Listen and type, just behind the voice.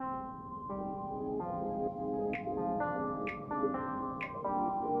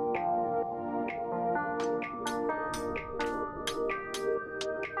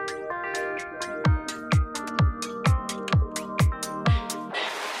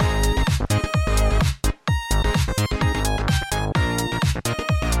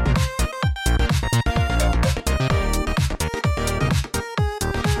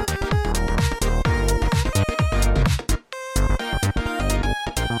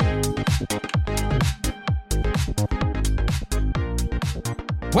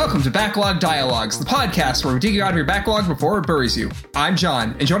Welcome to Backlog Dialogues, the podcast where we dig you out of your backlog before it buries you. I'm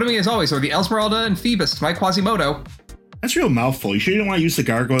John, and joining me as always are the Esmeralda and Phoebus to my Quasimodo. That's a real mouthful. You sure you don't want to use the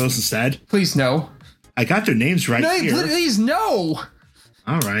gargoyles instead? Please, no. I got their names right here. Please, no!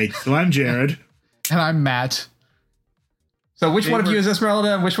 All right, so I'm Jared. And I'm Matt. So which one of you is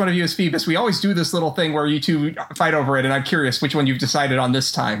Esmeralda and which one of you is Phoebus? We always do this little thing where you two fight over it, and I'm curious which one you've decided on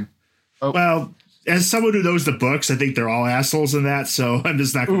this time. Oh. Well, as someone who knows the books, I think they're all assholes in that, so I'm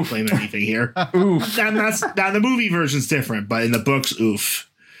just not going to claim anything here. Oof. Now, the movie version's different, but in the books, oof.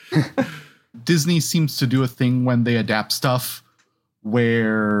 Disney seems to do a thing when they adapt stuff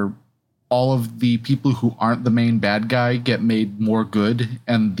where all of the people who aren't the main bad guy get made more good,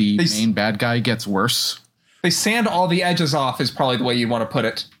 and the main bad guy gets worse. They sand all the edges off is probably the way you want to put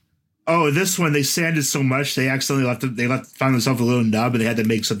it. Oh, this one, they sanded so much, they accidentally found themselves a little nub, and they had to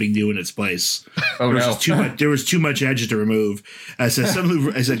make something new in its place. Oh, no. There was too much edge to remove. So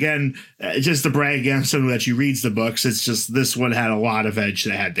just to brag against someone that reads the books, it's just this one had a lot of edge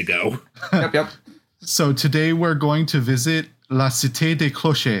that had to go. Yep. So today we're going to visit La Cité des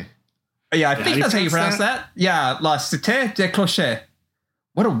Cloches. Yeah, I think that's how you pronounce that. Yeah, La Cité des Cloches.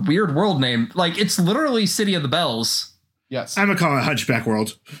 What a weird world name. Like, it's literally City of the Bells. Yes. I'm going to call it Hunchback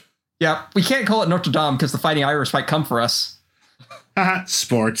World. Yeah, we can't call it Notre Dame because the Fighting Irish might come for us.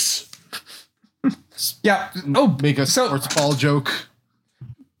 Sports. Yeah. Make a sports ball joke.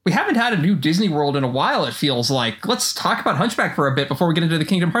 We haven't had a new Disney World in a while, it feels like. Let's talk about Hunchback for a bit before we get into the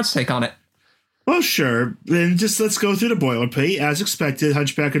Kingdom Hearts take on it. Well, sure. Then just let's go through the boilerplate. As expected,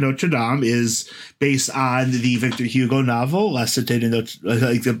 Hunchback of Notre Dame is based on the Victor Hugo novel, La Cité de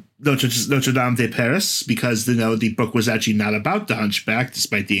Notre Dame de Paris, because the book was actually not about the Hunchback,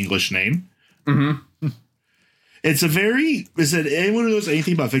 despite the English name. Mm-hmm. It's anyone who knows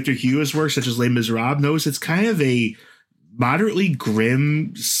anything about Victor Hugo's work, such as Les Miserables, knows it's kind of a moderately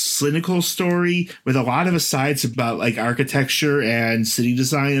grim, cynical story with a lot of asides about like architecture and city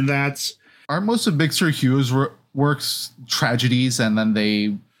design and that. Aren't most of Victor Hugo's works tragedies, and then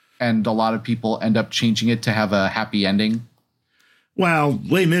a lot of people end up changing it to have a happy ending? Well,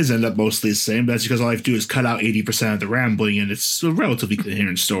 Les Mis end up mostly the same. That's because all I have to do is cut out 80% of the rambling, and it's a relatively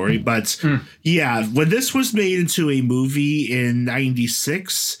coherent story. But yeah, when this was made into a movie in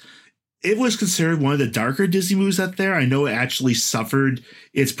 96, it was considered one of the darker Disney movies out there. I know it actually suffered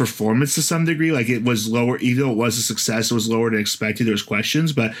its performance to some degree. Like, it was lower, even though it was a success, it was lower than expected. There was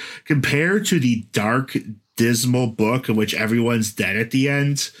questions, but compared to the dark, dismal book in which everyone's dead at the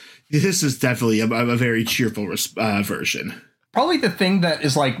end, this is definitely a very cheerful version. Probably the thing that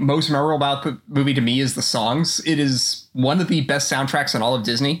is like most memorable about the movie to me is the songs. It is one of the best soundtracks in all of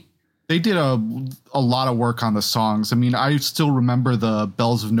Disney. They did a lot of work on the songs. I mean, I still remember the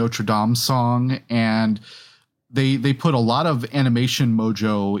Bells of Notre Dame song, and they put a lot of animation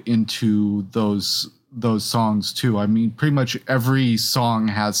mojo into those songs too. I mean, pretty much every song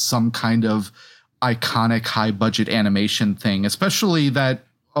has some kind of iconic high budget animation thing, especially that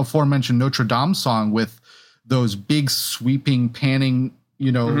aforementioned Notre Dame song with those big sweeping panning,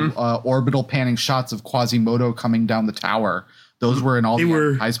 orbital panning shots of Quasimodo coming down the tower. Those were in all the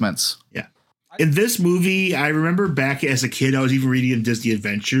advertisements. Yeah. In this movie, I remember back as a kid, I was even reading in Disney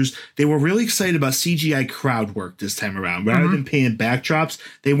Adventures, they were really excited about CGI crowd work this time around. Rather than painted backdrops,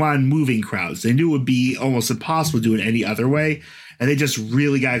 they wanted moving crowds. They knew it would be almost impossible to do it any other way. And they just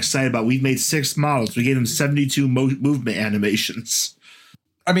really got excited about, we've made 6 models. We gave them 72 movement animations.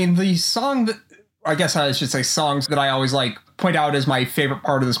 I mean, the song that, I guess I should say songs that I always point out as my favorite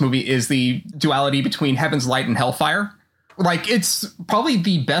part of this movie is the duality between Heaven's Light and Hellfire. Like, it's probably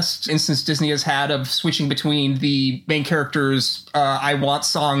the best instance Disney has had of switching between the main character's I Want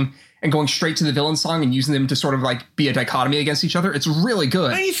song and going straight to the villain song and using them to sort of be a dichotomy against each other. It's really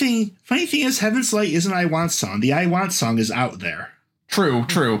good. Funny thing is, Heaven's Light is an I Want song. The I Want song is out there. True.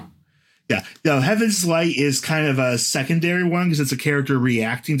 Yeah. No, Heaven's Light is kind of a secondary one because it's a character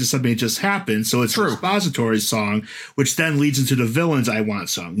reacting to something that just happened. So it's a expository song, which then leads into the villain's I Want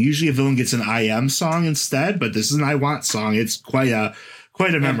song. Usually a villain gets an I Am song instead, but this is an I Want song. It's quite a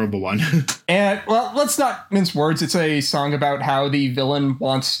memorable one. And, well, let's not mince words. It's a song about how the villain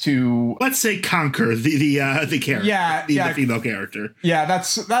wants to, let's say, conquer the character, the female character. Yeah,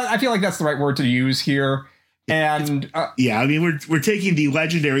 I feel like that's the right word to use here. And I mean, we're taking the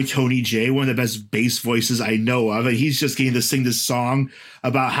legendary Tony J, one of the best bass voices I know of, and he's just getting to sing this song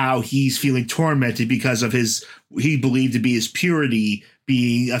about how he's feeling tormented because of he believed to be his purity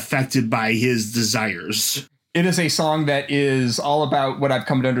being affected by his desires. It is a song that is all about what I've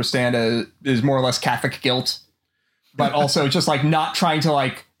come to understand is more or less Catholic guilt, but also just not trying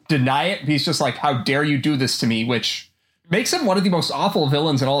to deny it. He's just how dare you do this to me, which Makes him one of the most awful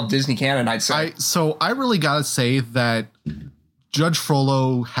villains in all of Disney canon, I'd say. So I really gotta say that Judge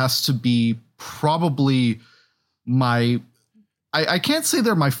Frollo has to be probably I can't say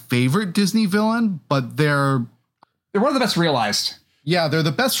they're my favorite Disney villain, but they're one of the best realized. Yeah, they're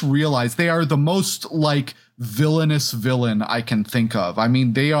the best realized. They are the most like villainous villain I can think of. I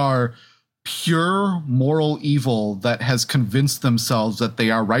mean, they are pure moral evil that has convinced themselves that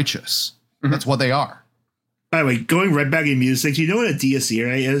they are righteous. Mm-hmm. That's what they are. By the way, going right back in music, do you know what a dies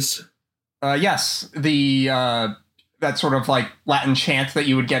irae is? Yes, that sort of like Latin chant that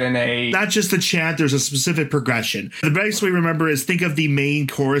you would get in a... Not just the chant, there's a specific progression. The best way to remember is think of the main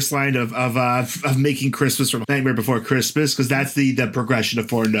chorus line of Making Christmas from Nightmare Before Christmas, because that's the progression of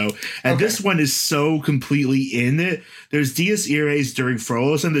four note. And this one is so completely in it. There's dies iraes during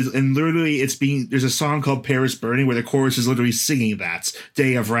Frollo's, and literally there's a song called Paris Burning where the chorus is literally singing that,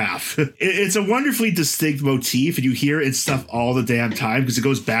 Day of Wrath. It's a wonderfully distinct motif, and you hear it in stuff all the damn time because it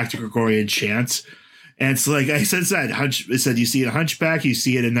goes back to Gregorian chant. And so, like I said, you see it in Hunchback, you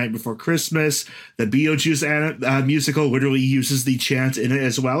see it in Night Before Christmas. The Beetlejuice musical literally uses the chant in it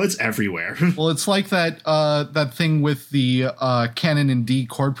as well. It's everywhere. Well, it's like that thing with the canon in D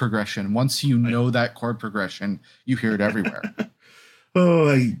chord progression. Once you know that chord progression, you hear it everywhere.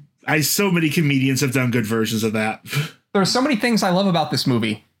 So many comedians have done good versions of that. There's so many things I love about this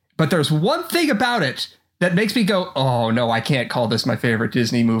movie, but there's one thing about it that makes me go, oh, no, I can't call this my favorite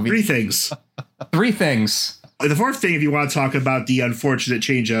Disney movie. Three things. The fourth thing, if you want to talk about the unfortunate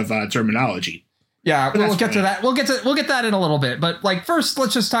change of terminology. Yeah, we'll get to that. We'll get that in a little bit. But like first,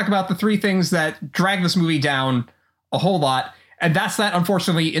 let's just talk about the three things that drag this movie down a whole lot. And that's that,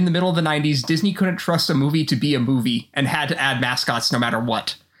 unfortunately, in the middle of the 90s, Disney couldn't trust a movie to be a movie and had to add mascots no matter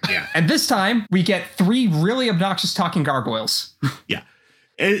what. Yeah. And this time, we get three really obnoxious talking gargoyles. Yeah.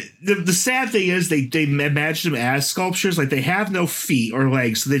 The sad thing is they imagine them as sculptures. Like they have no feet or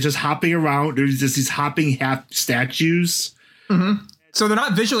legs, so they're just hopping around. There's just these hopping half statues. Mm-hmm. So they're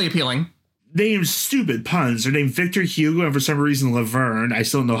not visually appealing. Named stupid puns. They're named Victor Hugo and for some reason Laverne. I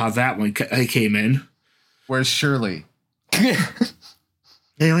still don't know how that one came in. Where's Shirley?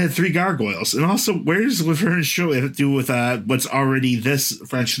 They only had three gargoyles. And also, where's Laverne and Shirley have to do with what's already this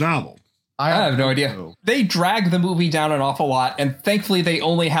French novel? I have no idea. They drag the movie down an awful lot, and thankfully they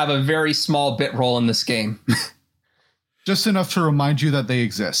only have a very small bit role in this game. Just enough to remind you that they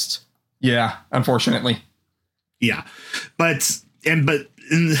exist. Yeah, unfortunately. Yeah. But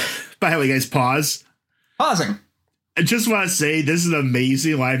by the way, guys, pause. Pausing. I just want to say this is an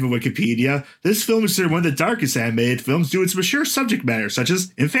amazing line from Wikipedia. This film is considered one of the darkest animated films due to its mature subject matter, such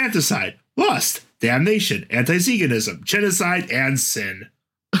as infanticide, lust, damnation, anti-Zeganism, genocide, and sin.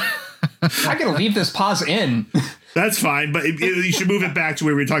 I'm going to leave this pause in. That's fine, but you should move it back to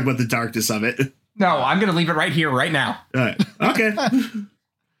where we were talking about the darkness of it. No, I'm going to leave it right here, right now. All right. Okay.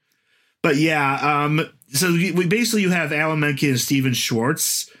 But yeah, so you have Alan Menken and Steven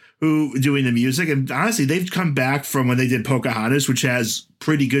Schwartz who doing the music, and honestly, they've come back from when they did Pocahontas, which has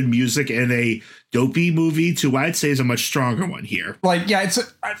pretty good music and a dopey movie, to what I'd say is a much stronger one here. Like, yeah, it's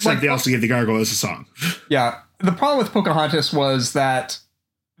like they also gave the Gargoyles a song. Yeah, the problem with Pocahontas was that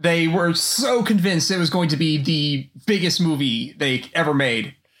they were so convinced it was going to be the biggest movie they ever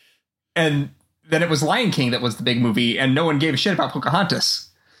made, and then it was Lion King that was the big movie, and no one gave a shit about Pocahontas.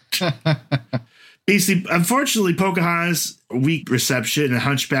 Basically, unfortunately, Pocahontas' weak reception and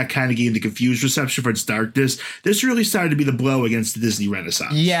Hunchback kind of gave the confused reception for its darkness. This really started to be the blow against the Disney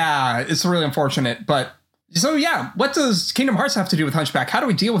Renaissance. Yeah, it's really unfortunate. But so, yeah, what does Kingdom Hearts have to do with Hunchback? How do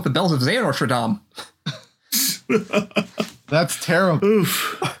we deal with the bells of Xehanort-re? That's terrible.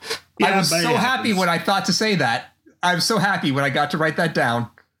 Oof. Yeah, I was so happy when I thought to say that. I was so happy when I got to write that down.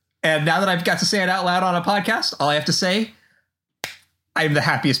 And now that I've got to say it out loud on a podcast, all I have to say, I'm the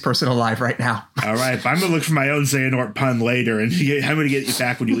happiest person alive right now. All right, but I'm going to look for my own Xehanort pun later, and I'm going to get you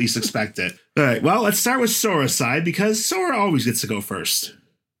back when you least expect it. All right, well, let's start with Sora's side, because Sora always gets to go first.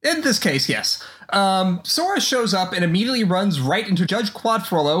 In this case, yes. Sora shows up and immediately runs right into Judge Quad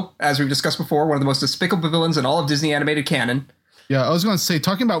Frollo, as we've discussed before, one of the most despicable villains in all of Disney animated canon. Yeah, I was going to say,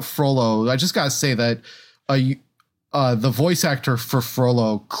 talking about Frollo, I just got to say that the voice actor for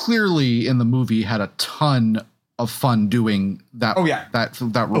Frollo clearly in the movie had a ton of fun doing that. Oh, yeah.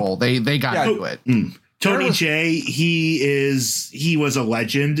 that role. They got into it. Tony Jay, he was a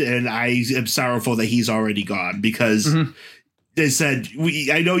legend, and I am sorrowful that he's already gone, because they said,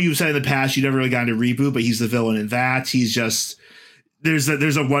 I know you said in the past you never really got into Reboot, but he's the villain in that. He's just, there's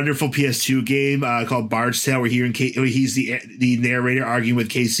a wonderful PS2 game called Bard's Tale where he's the narrator arguing with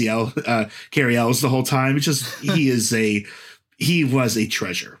Carrie Ells the whole time. It's just, he was a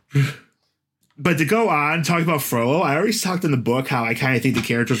treasure. But to go on, talking about Frollo, I already talked in the book how I kind of think the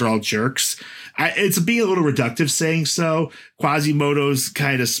characters are all jerks. It's being a little reductive saying so. Quasimodo's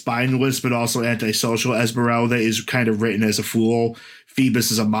kind of spineless, but also antisocial. Esmeralda is kind of written as a fool.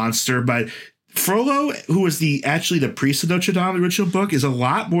 Phoebus is a monster. But Frollo, who was actually the priest of Notre Dame, the original book, is a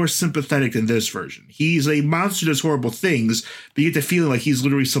lot more sympathetic than this version. He's a monster that does horrible things, but you get the feeling like he's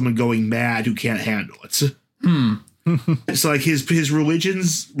literally someone going mad who can't handle it. So like his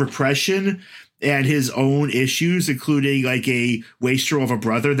religion's repression and his own issues, including like a wastrel of a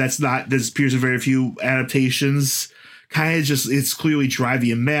brother that appears in very few adaptations, kind of just, it's clearly driving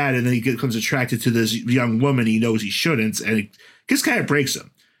him mad, and then he becomes attracted to this young woman he knows he shouldn't, and it just kind of breaks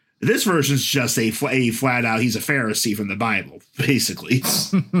him. This version's just a flat out, he's a Pharisee from the Bible, basically.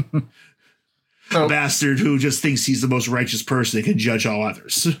 A bastard who just thinks he's the most righteous person that can judge all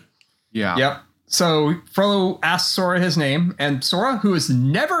others. Yeah. Yep. So Frollo asks Sora his name, and Sora, who has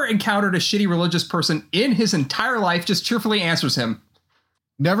never encountered a shitty religious person in his entire life, just cheerfully answers him.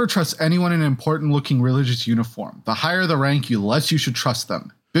 Never trust anyone in an important-looking religious uniform. The higher the rank, the less you should trust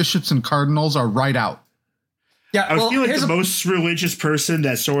them. Bishops and cardinals are right out. Yeah, I feel like the most religious person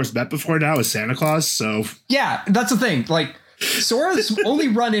that Sora's met before now is Santa Claus, so... Yeah, that's the thing. Like, Sora's only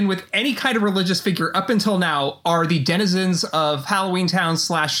run in with any kind of religious figure up until now are the denizens of Halloween Town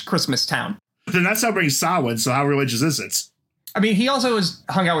 / Christmas Town. Then that's not bringing Samhain, so how religious is it? I mean, he also has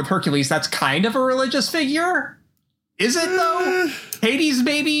hung out with Hercules. That's kind of a religious figure. Is it, though? Hades,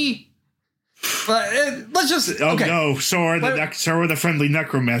 maybe? But let's just... Oh, okay. no. Sora the friendly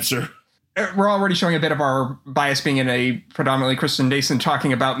necromancer. We're already showing a bit of our bias being in a predominantly Christian nation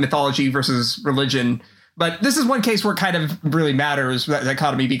talking about mythology versus religion. But this is one case where it kind of really matters, that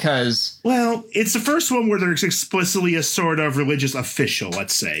dichotomy, because... Well, it's the first one where there's explicitly a sort of religious official,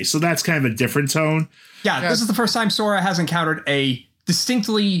 let's say. So that's kind of a different tone. Yeah, this is the first time Sora has encountered a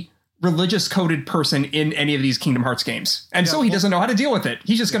distinctly religious-coded person in any of these Kingdom Hearts games. And so he doesn't know how to deal with it.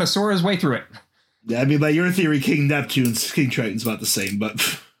 He's just going to Sora his way through it. Yeah, I mean, by your theory, King Triton's about the same,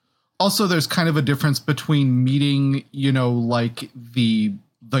 but... Also, there's kind of a difference between meeting, like the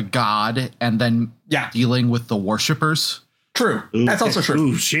god and then dealing with the worshippers. True. That's also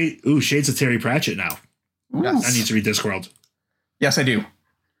true. Shades of Terry Pratchett now. Yes. I need to read Discworld. Yes, I do.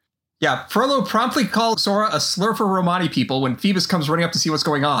 Yeah, Frollo promptly calls Sora a slur for Romani people when Phoebus comes running up to see what's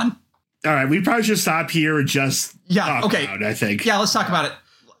going on. All right, we probably should stop here and just talk about it, I think. Yeah, let's talk about it.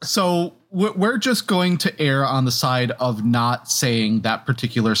 So we're just going to err on the side of not saying that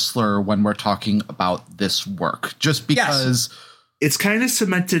particular slur when we're talking about this work, just because... Yes. It's kind of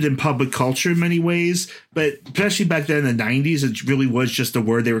cemented in public culture in many ways, but especially back then in the 90s, it really was just a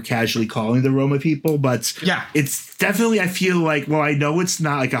word they were casually calling the Roma people. But it's definitely, I feel like, well, I know it's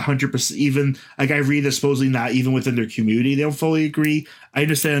not like 100% even, like I read that supposedly not even within their community, they don't fully agree. I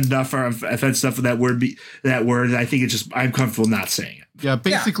understand enough, I've had stuff with that word, I think it's just, I'm comfortable not saying it. Yeah,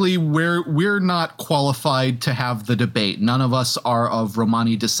 basically, we're not qualified to have the debate. None of us are of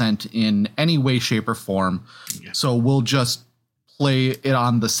Romani descent in any way, shape, or form. Yeah. So we'll just play it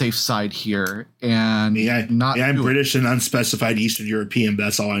on the safe side here and I'm British and unspecified Eastern European, but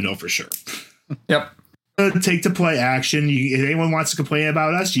that's all I know for sure. Yep. Take to play action. If anyone wants to complain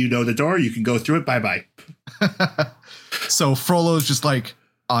about us, you know the door. You can go through it. Bye-bye. So Frollo's just like,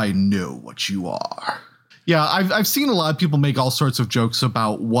 I know what you are. Yeah, I've seen a lot of people make all sorts of jokes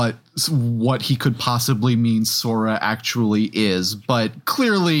about what he could possibly mean Sora actually is, but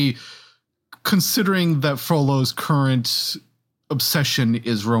clearly, considering that Frollo's current obsession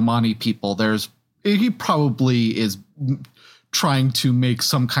is Romani people, he probably is trying to make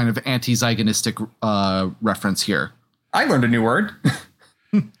some kind of anti-Zygonistic reference here. I learned a new word.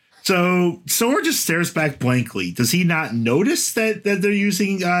 So Sora just stares back blankly. Does he not notice that they're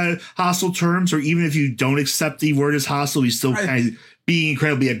using hostile terms, or even if you don't accept the word as hostile, he's still kind of being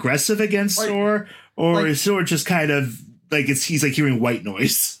incredibly aggressive against Sora? Or is Sora just kind of like he's like hearing white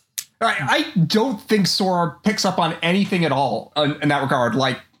noise? I don't think Sora picks up on anything at all in that regard.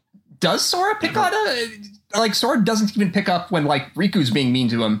 Like, does Sora pick on Sora doesn't even pick up when like Riku's being mean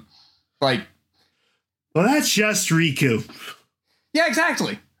to him. Like, well, that's just Riku. Yeah,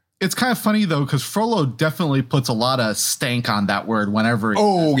 exactly. It's kind of funny though, because Frollo definitely puts a lot of stank on that word whenever.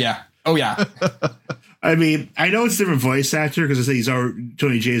 Oh yeah. I mean, I know it's a different voice actor because I say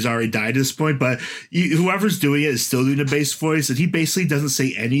Tony J has already died at this point, but whoever's doing it is still doing a bass voice, and he basically doesn't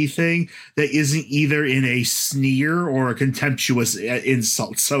say anything that isn't either in a sneer or a contemptuous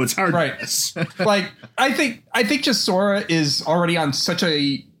insult. So it's hard. Right. Like I think just Sora is already on such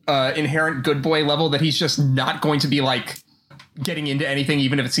a inherent good boy level that he's just not going to be like getting into anything,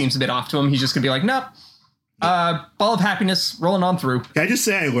 even if it seems a bit off to him. He's just gonna be like, nope. Ball of happiness rolling on through. Can I just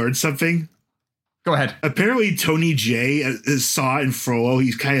say I learned something? Go ahead. Apparently, Tony J saw in Frollo.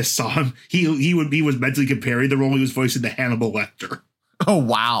 He kind of saw him. He was mentally comparing the role he was voicing to Hannibal Lecter. Oh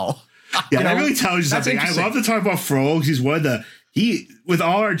wow! Yeah, that really tells you something. I love to talk about Frollo because he's one of the with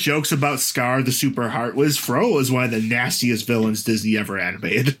all our jokes about Scar the Super Heartless, Frollo is one of the nastiest villains Disney ever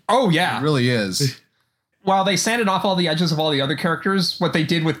animated. Oh yeah, it really is. While they sanded off all the edges of all the other characters, what they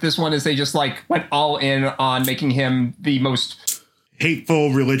did with this one is they just like went all in on making him the most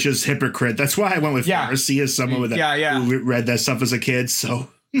hateful religious hypocrite. That's why I went with Pharisee as someone who read that stuff as a kid. So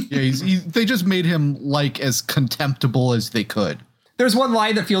yeah, they just made him like as contemptible as they could. There's one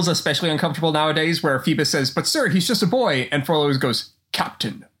line that feels especially uncomfortable nowadays where Phoebus says, "But sir, he's just a boy," and Frollo goes,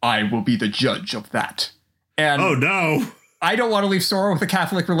 "Captain, I will be the judge of that." And oh no, I don't want to leave Sora with a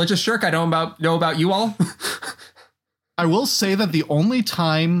Catholic religious shirk. I don't know about you all. I will say that the only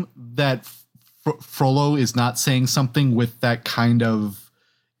time that Frollo is not saying something with that kind of,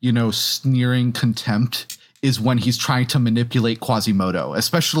 sneering contempt is when he's trying to manipulate Quasimodo,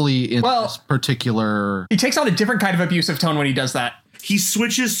 especially in this particular... He takes on a different kind of abusive tone when he does that. He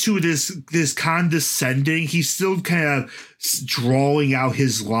switches to this condescending. He's still kind of drawling out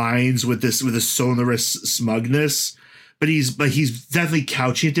his lines with a sonorous smugness, but he's definitely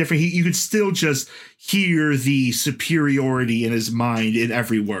couching it different. You could still just hear the superiority in his mind in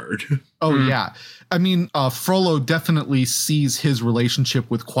every word. Oh yeah, I mean, Frollo definitely sees his relationship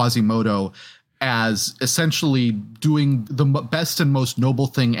with Quasimodo as essentially doing the best and most noble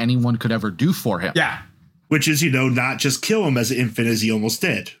thing anyone could ever do for him. Yeah. Which is, not just kill him as an infant as he almost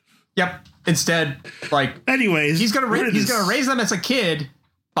did. Yep. Instead, anyways, he's gonna raise them as a kid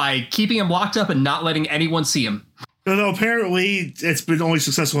by keeping him locked up and not letting anyone see him. Although apparently it's been only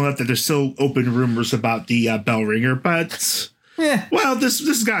successful enough that there's still open rumors about the bell ringer, but this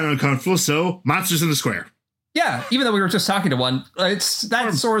has gotten uncomfortable. So monsters in the square. Yeah, even though we were just talking to one, that's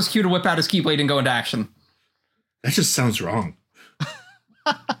Sora's cue to whip out his Keyblade and go into action. That just sounds wrong.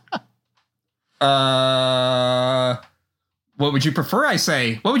 What would you prefer I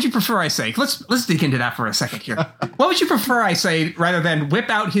say? Let's dig into that for a second here. What would you prefer I say rather than whip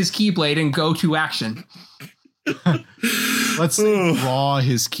out his Keyblade and go to action? Let's say draw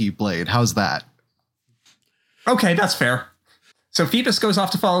his Keyblade. How's that? Okay, that's fair. So Phoebus goes off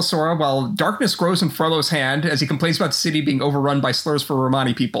to follow Sora while darkness grows in Frollo's hand as he complains about the city being overrun by slurs for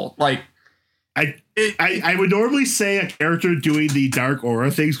Romani people. I would normally say a character doing the dark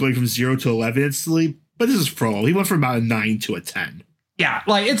aura things going from 0 to 11 instantly, but this is Frollo. He went from about a 9 to a 10. Yeah,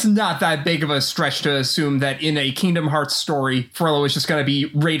 it's not that big of a stretch to assume that in a Kingdom Hearts story, Frollo is just going to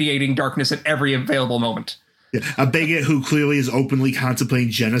be radiating darkness at every available moment. Yeah, a bigot who clearly is openly contemplating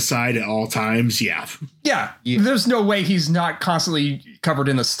genocide at all times. Yeah. Yeah. There's no way he's not constantly covered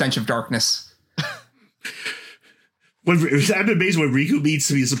in the stench of darkness. I'm amazed when Riku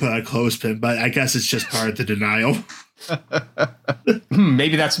meets him, he's to put on a clothespin, but I guess it's just part of the denial.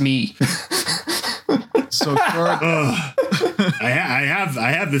 Maybe that's me. So I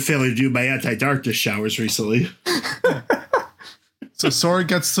have been failing to do my anti-darkness showers recently. So Sora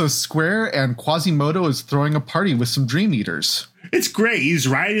gets to a square and Quasimodo is throwing a party with some Dream Eaters. It's great. He's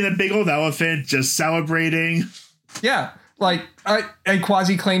riding a big old elephant, just celebrating. Yeah. And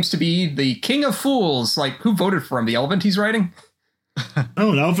Quasi claims to be the king of fools. Who voted for him? The elephant he's riding?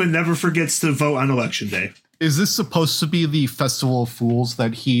 Oh, an elephant never forgets to vote on election day. Is this supposed to be the Festival of Fools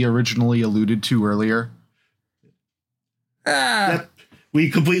that he originally alluded to earlier? Yep.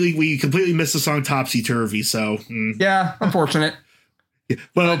 We completely missed the song Topsy Turvy, so. Yeah, unfortunate.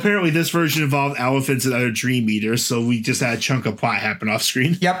 Well, apparently this version involved elephants and other Dream Eaters, so we just had a chunk of plot happen off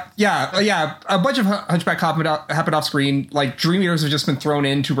screen. Yep. Yeah. A bunch of Hunchback happened off screen. Dream Eaters have just been thrown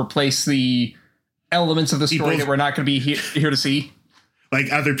in to replace the elements of the story that we're not going to be here to see.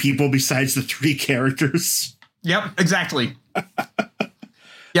 Other people besides the 3 characters. Yep, exactly.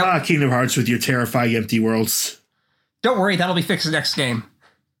 Yep. Kingdom Hearts with your terrifying empty worlds. Don't worry, that'll be fixed next game.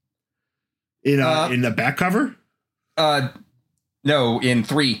 In the back cover? No, in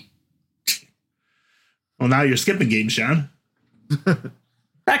 3. Well, now you're skipping games, Sean.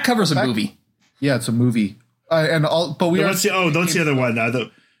 That covers a movie. Yeah, it's a movie. But we don't see the other one.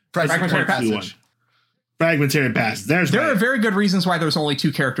 The Fragmentary Passage. Fragmentary Passage. There are very good reasons why there's only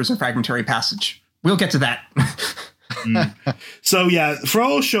 2 characters in Fragmentary Passage. We'll get to that. So yeah,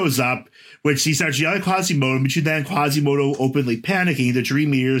 Frollo shows up, which he starts yelling at Quasimodo, but then Quasimodo openly panicking. The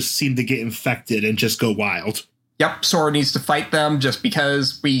Dream Eaters seem to get infected and just go wild. Yep, Sora needs to fight them just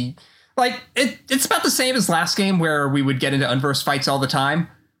because it's about the same as last game where we would get into unversed fights all the time,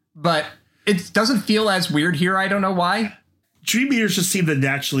 but it doesn't feel as weird here. I don't know why. Dream Eaters just seem to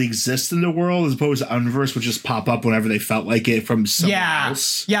naturally exist in the world as opposed to Unverse would just pop up whenever they felt like it from somewhere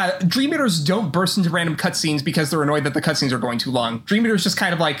else. Yeah, Dream Eaters don't burst into random cutscenes because they're annoyed that the cutscenes are going too long. Dream Eaters just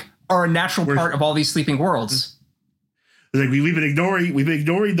kind of like are a natural part of all these sleeping worlds. Like we've been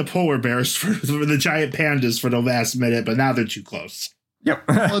ignoring the polar bears for the giant pandas for the last minute, but now they're too close. Yep.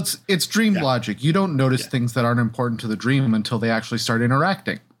 Well, it's dream logic. You don't notice things that aren't important to the dream until they actually start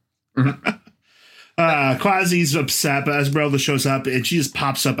interacting. Quasi's upset, but Esmeralda shows up and she just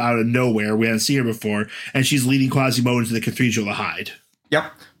pops up out of nowhere. We haven't seen her before, and she's leading Quasimodo into the cathedral to hide.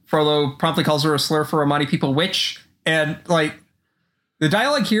 Yep. Frollo promptly calls her a slur for Romani people witch, and like the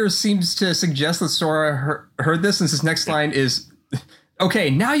dialogue here seems to suggest that Sora heard this, since his next line is, "Okay,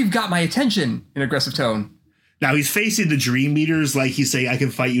 now you've got my attention," in aggressive tone. Now he's facing the Dream Eaters like he's saying, "I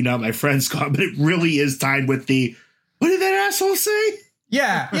can fight you now, my friend's gone," but it really is timed with the, what did that asshole say?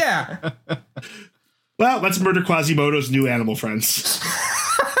 Yeah. Well, let's murder Quasimodo's new animal friends.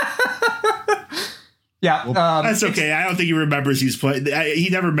 Yeah. That's okay. I don't think he remembers he's playing. He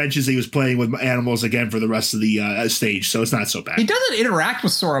never mentions he was playing with animals again for the rest of the stage, so it's not so bad. He doesn't interact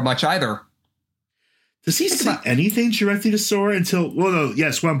with Sora much either. Does he say anything directly to Sora until, well, no,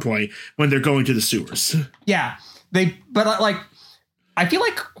 yes, one point when they're going to the sewers. Yeah. I feel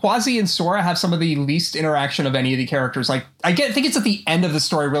like Quasi and Sora have some of the least interaction of any of the characters. Like, I think it's at the end of the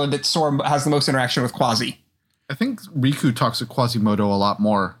story, really, that Sora has the most interaction with Quasi. I think Riku talks to Quasimodo a lot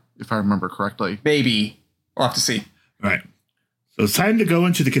more, if I remember correctly. Maybe. We'll have to see. All right. So it's time to go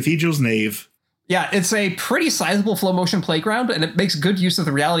into the cathedral's nave. Yeah, it's a pretty sizable flow motion playground, and it makes good use of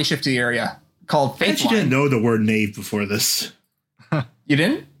the reality shifting area called Faith I didn't know the word nave before this. You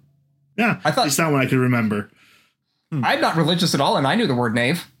didn't? Yeah, I thought it's not one I could remember. I'm not religious at all, and I knew the word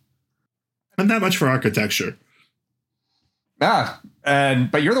nave. I'm not much for architecture. But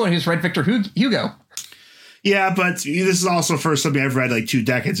you're the one who's read Victor Hugo. Yeah, but this is also first something I've read like 2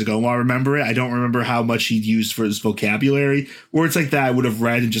 decades ago. While I remember it, I don't remember how much he'd used for his vocabulary. Words like that I would have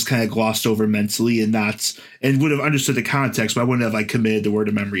read and just kind of glossed over mentally and would have understood the context, but I wouldn't have like committed the word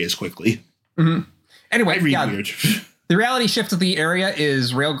to memory as quickly. Mm-hmm. Anyway, I read weird. The reality shift of the area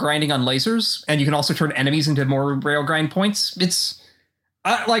is rail grinding on lasers, and you can also turn enemies into more rail grind points. It's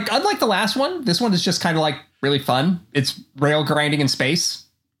unlike the last one, this one is just kind of like really fun. It's rail grinding in space.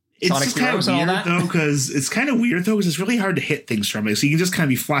 It's just kind of weird though, because it's really hard to hit things from it. So you can just kind of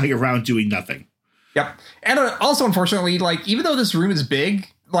be flying around doing nothing. Yep. And also, unfortunately, like even though this room is big,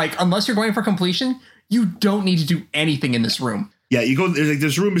 like unless you're going for completion, you don't need to do anything in this room. Yeah, you go,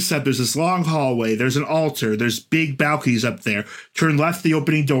 there's room is set, there's this long hallway, there's an altar, there's big balconies up there. Turn left the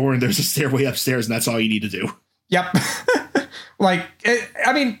opening door and there's a stairway upstairs, and that's all you need to do. Yep.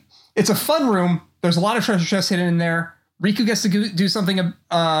 It's a fun room. There's a lot of treasure chests hidden in there. Riku gets to do something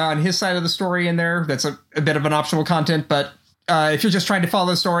on his side of the story in there. That's a bit of an optional content, but if you're just trying to follow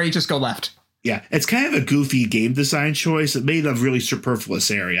the story, just go left. Yeah, it's kind of a goofy game design choice. It made a really superfluous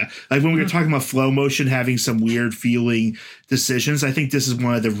area. Like when we were talking about flow motion having some weird feeling decisions, I think this is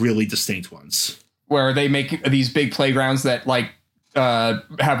one of the really distinct ones. Where they make these big playgrounds that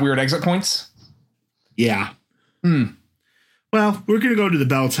have weird exit points? Yeah. Well, we're going to go to the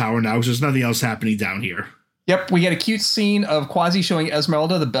bell tower now because there's nothing else happening down here. Yep, we get a cute scene of Quasi showing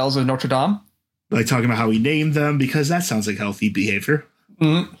Esmeralda the bells of Notre Dame. Like talking about how he named them, because that sounds like healthy behavior.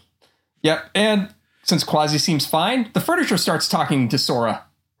 Mm-hmm. Yep, and since Quasi seems fine, the furniture starts talking to Sora.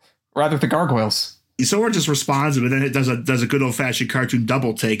 Rather, the gargoyles. Sora just responds, but then it does a good old-fashioned cartoon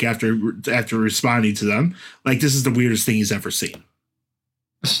double take after responding to them. Like, this is the weirdest thing he's ever seen.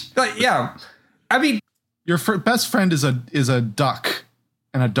 Yeah, I mean... Your best friend is a duck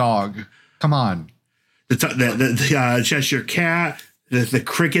and a dog. Come on. The Cheshire cat, the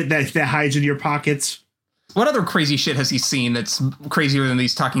cricket that hides in your pockets. What other crazy shit has he seen that's crazier than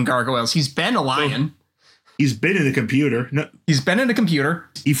these talking gargoyles? He's been a lion. He's been in a computer. No, he's been in a computer.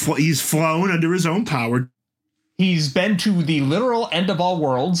 He's flown under his own power. He's been to the literal end of all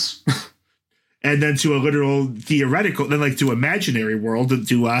worlds. And then to a literal theoretical, then like to imaginary world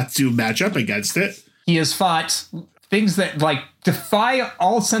to match up against it. He has fought things that like defy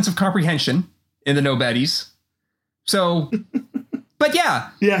all sense of comprehension in the nobodies. So, but yeah.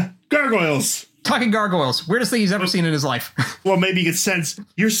 Yeah, gargoyles. Talking gargoyles. Weirdest thing he's ever seen in his life. Well, maybe you could sense,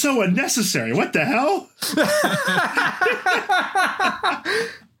 you're so unnecessary. What the hell?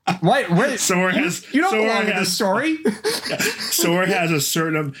 What? Sora has, you don't belong in this story. Sora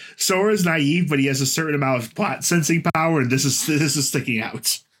is naive, but he has a certain amount of plot sensing power, and this is sticking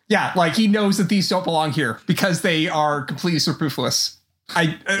out. Yeah, like he knows that these don't belong here because they are completely superfluous.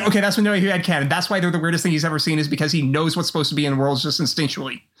 Okay, that's when he had canon. That's why they're the weirdest thing he's ever seen, is because he knows what's supposed to be in the world just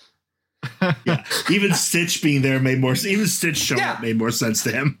instinctually. Yeah, even Stitch being there made more. Even Stitch showing up made more sense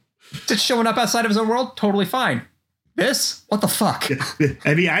to him. Stitch showing up outside of his own world, totally fine. This? What the fuck?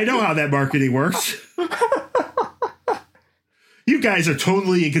 I mean, I know how that marketing works. You guys are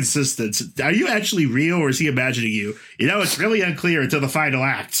totally inconsistent. Are you actually real, or is he imagining you? You know, it's really unclear until the final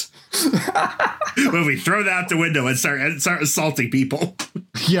act. When we throw that out the window and start assaulting people.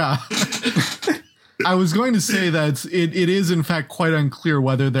 Yeah. I was going to say that it is in fact quite unclear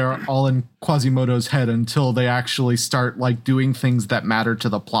whether they're all in Quasimodo's head until they actually start like doing things that matter to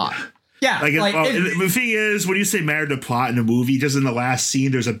the plot. Yeah, the thing is, when you say matter to plot in a movie, just in the last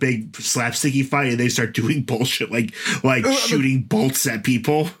scene, there's a big slapsticky fight, and they start doing bullshit like shooting bolts at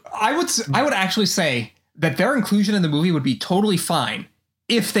people. I would actually say that their inclusion in the movie would be totally fine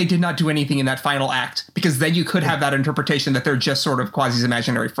if they did not do anything in that final act, because then you could have that interpretation that they're just sort of Quasi's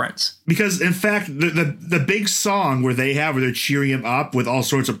imaginary friends. Because in fact, the big song where they're cheering him up with all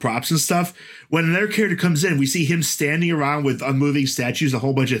sorts of props and stuff, when their character comes in, we see him standing around with unmoving statues, a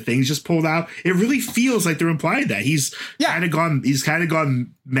whole bunch of things just pulled out. It really feels like they're implying that he's kind of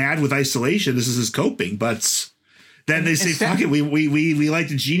gone mad with isolation. This is his coping, but then they say, fuck it, we like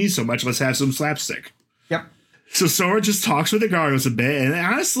the genie so much, let's have some slapstick. Yep. So Sora just talks with the gargoyles a bit, and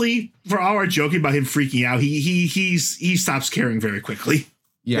honestly, for all our joking about him freaking out, he stops caring very quickly.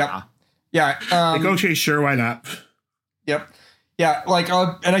 Yeah. Yep. Yeah. Like, okay, sure, why not? Yep. Yeah,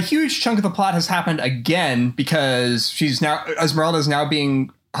 and a huge chunk of the plot has happened again because Esmeralda is now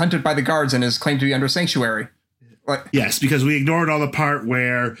being hunted by the guards and is claimed to be under sanctuary. Yes, because we ignored all the part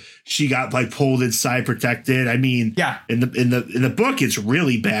where she got like pulled inside, protected. I mean, yeah. In the book, it's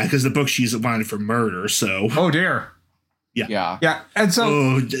really bad because the book she's wanted for murder. So, oh dear. Yeah. And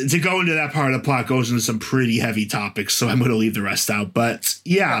so to go into that part of the plot goes into some pretty heavy topics. So I'm going to leave the rest out. But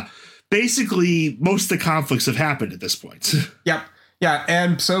yeah, basically most of the conflicts have happened at this point. Yep. Yeah.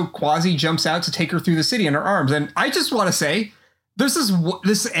 And so Quasi jumps out to take her through the city in her arms. And I just want to say, there's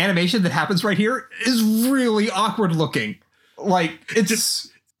this animation that happens right here is really awkward looking. Like it's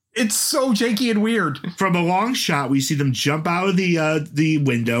so janky and weird. From a long shot, we see them jump out of the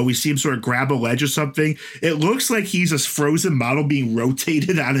window. We see him sort of grab a ledge or something. It looks like he's a frozen model being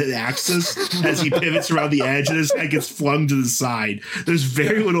rotated on an axis as he pivots around the edge and his head gets flung to the side. There's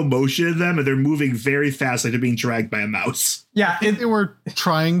very little motion in them, and they're moving very fast, like they're being dragged by a mouse. Yeah, they were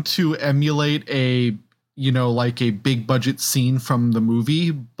trying to emulate a big budget scene from the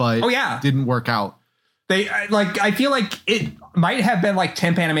movie, but didn't work out. I feel like it might have been like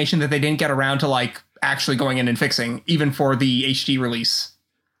temp animation that they didn't get around to like actually going in and fixing, even for the HD release.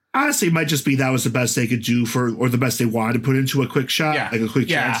 Honestly, it might just be that was the best they could do or the best they wanted to put into a quick shot, like a quick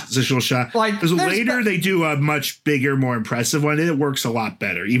transitional shot. Because later they do a much bigger, more impressive one, and it works a lot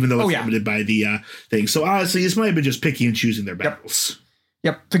better, even though it's limited by the thing. So honestly, this might have been just picking and choosing their battles.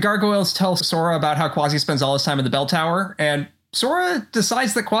 Yep. The gargoyles tell Sora about how Quasi spends all his time in the bell tower, and Sora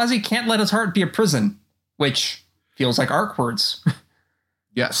decides that Quasi can't let his heart be a prison, which feels like arc words.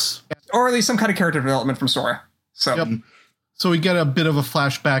 Yes. Or at least some kind of character development from Sora. So we get a bit of a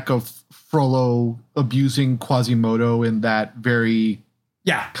flashback of Frollo abusing Quasimodo in that very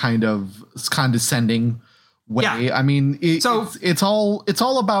kind of condescending way. Yeah. I mean, it's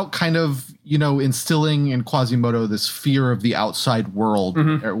all about kind of, instilling in Quasimodo this fear of the outside world,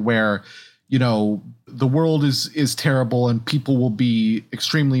 where, the world is terrible and people will be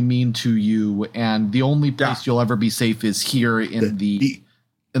extremely mean to you, and the only place you'll ever be safe is here in the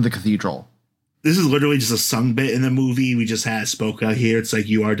cathedral. This is literally just a sung bit in the movie. We just spoke out here. It's like,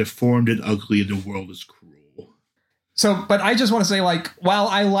 you are deformed and ugly and the world is cruel. So, but I just want to say, like, while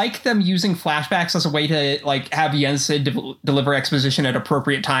I like them using flashbacks as a way to, like, have Yensid deliver exposition at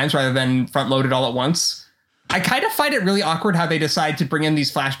appropriate times rather than front-loaded all at once, I kind of find it really awkward how they decide to bring in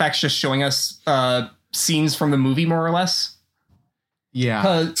these flashbacks just showing us scenes from the movie, more or less.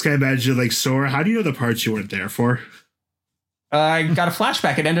 Yeah. It's kind of imagine, like, Sora, how do you know the parts you weren't there for? I got a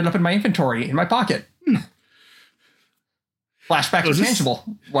flashback. It ended up in my inventory, in my pocket. Flashbacks are tangible.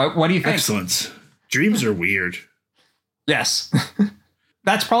 What do you think? Excellent. Dreams are weird. Yes.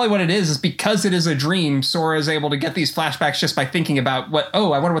 That's probably what it is because it is a dream, Sora is able to get these flashbacks just by thinking about I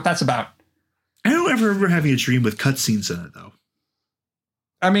wonder what that's about. I don't ever remember having a dream with cutscenes in it, though.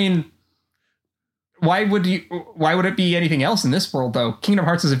 I mean, why would it be anything else in this world, though? Kingdom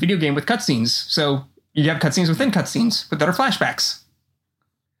Hearts is a video game with cutscenes, so you have cutscenes within cutscenes, but that are flashbacks.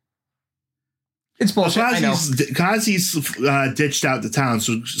 It's bullshit, I know. Kazi's ditched out the town,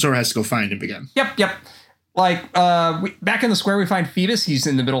 so Sora has to go find him again. Yep. Like, back in the square, we find Phoebus. He's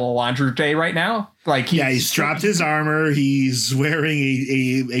in the middle of laundry day right now. Like, he's dropped his armor. He's wearing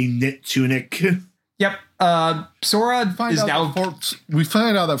a knit tunic. Yep. Sora is now... We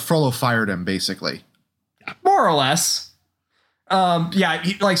find out that Frollo fired him, basically. More or less.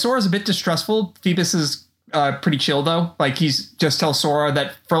 Sora's a bit distrustful. Phoebus is pretty chill, though. Like, he's just tells Sora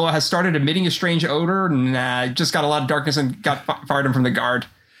that Frollo has started emitting a strange odor and just got a lot of darkness and fired him from the guard.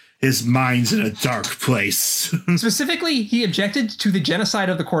 His mind's in a dark place. Specifically, he objected to the genocide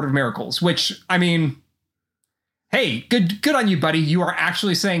of the Court of Miracles, which, I mean, hey, good on you, buddy. You are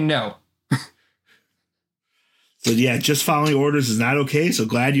actually saying no. So, yeah, just following orders is not okay, so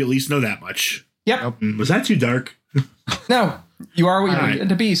glad you at least know that much. Yep. Was that too dark? No, you are what you pretend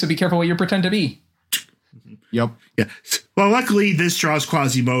to be, so be careful what you pretend to be. Yep. Yeah. Well, luckily, this draws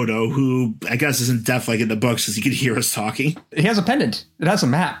Quasimodo, who I guess isn't deaf like in the books, because he can hear us talking. He has a pendant. It has a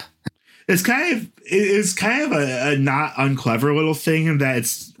map. It's kind of a not unclever little thing in that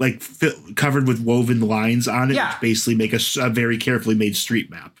it's like covered with woven lines on it, which basically make a very carefully made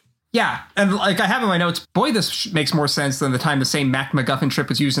street map. Yeah, and like I have in my notes, boy, this makes more sense than the time the same Mac MacGuffin trick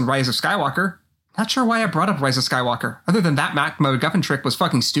was used in Rise of Skywalker. Not sure why I brought up Rise of Skywalker. Other than that Mac MacGuffin trick was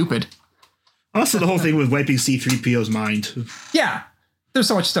fucking stupid. Also, the whole thing with wiping C-3PO's mind. Yeah, there's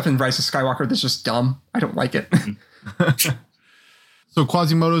so much stuff in Rise of Skywalker that's just dumb. I don't like it. So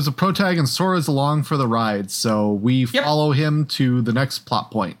Quasimodo's a protag and Sora's along for the ride. So we follow him to the next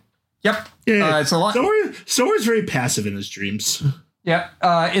plot point. Yep. Yeah, it's a lot. Sora's very passive in his dreams. Yeah.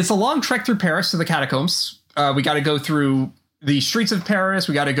 It's a long trek through Paris to the catacombs. We got to go through the streets of Paris.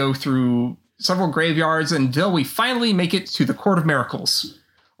 We got to go through several graveyards until we finally make it to the Court of Miracles,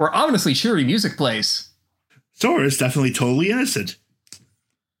 where ominously cheery music plays. Sora is definitely totally innocent.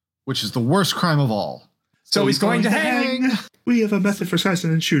 Which is the worst crime of all. So he's going to hang. We have a method for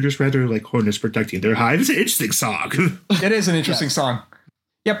assassin and shooters, rather like hornets protecting their hive. It's an interesting song. It is an interesting song.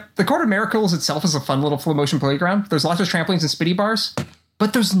 Yep. The Court of Miracles itself is a fun little flow motion playground. There's lots of trampolines and spitty bars,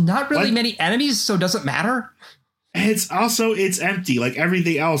 but there's not really many enemies, so it doesn't matter. It's empty like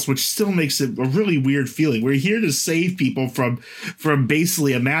everything else, which still makes it a really weird feeling. We're here to save people from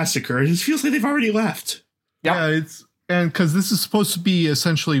basically a massacre. It just feels like they've already left. Yep. Yeah, because this is supposed to be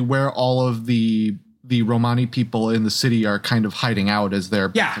essentially where all of the Romani people in the city are kind of hiding out as their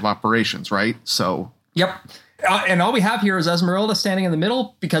base of operations, right? So. Yep. And all we have here is Esmeralda standing in the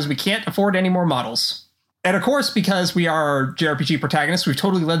middle because we can't afford any more models. And of course, because we are JRPG protagonists, we've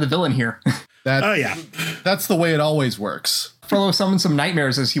totally led the villain here. That's the way it always works. Frollo summons some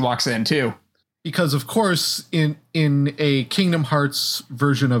nightmares as he walks in, too. Because, of course, in a Kingdom Hearts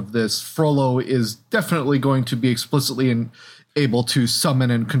version of this, Frollo is definitely going to be explicitly able to summon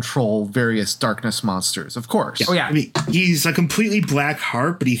and control various darkness monsters, of course. Yeah. Oh, yeah. I mean, he's a completely black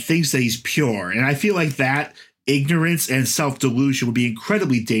heart, but he thinks that he's pure. And I feel like that ignorance and self-delusion would be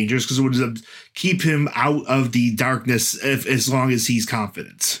incredibly dangerous because it would keep him out of the darkness as long as he's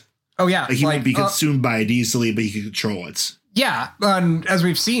confident. Oh, yeah. Like he won't be consumed by it easily, but he can control it. Yeah. As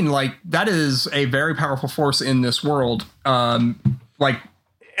we've seen, like, that is a very powerful force in this world.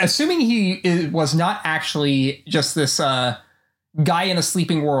 Assuming he was not actually just this guy in a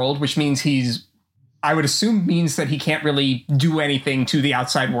sleeping world, which means I would assume means that he can't really do anything to the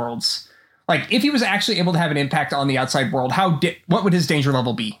outside worlds. Like, if he was actually able to have an impact on the outside world, what would his danger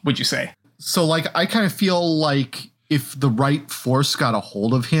level be, would you say? So, like, I kind of feel like if the right force got a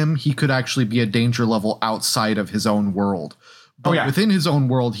hold of him, he could actually be a danger level outside of his own world. But within his own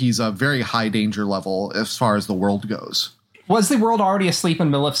world, he's a very high danger level as far as the world goes. Was the world already asleep when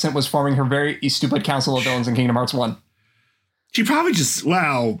Maleficent was forming her very stupid council of villains in Kingdom Hearts 1? She probably just,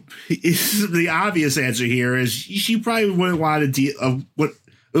 the obvious answer here is she probably wouldn't want to deal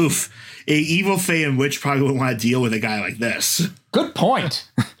a evil fae and witch probably wouldn't want to deal with a guy like this. Good point.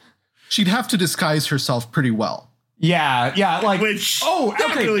 She'd have to disguise herself pretty well. Yeah, like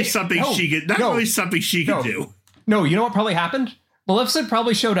not really something she could do. No, you know what probably happened? Maleficent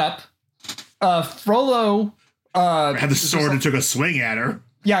probably showed up. Frollo had the sword and took a swing at her.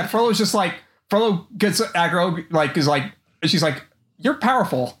 Yeah, Frollo gets aggro, she's like, you're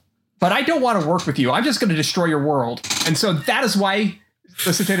powerful, but I don't want to work with you. I'm just going to destroy your world. And so that is why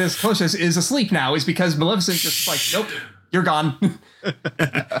the Cité des Cloches is asleep now, is because Maleficent just like, nope, you're gone.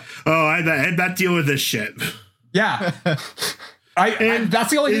 I'm not dealing with this shit. Yeah.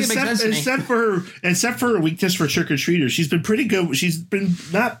 That's the only thing that makes sense to me. Except for her weakness for trick-or-treaters, she's been pretty good. She's been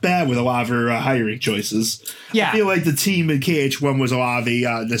not bad with a lot of her hiring choices. Yeah. I feel like the team in KH1 was a lot of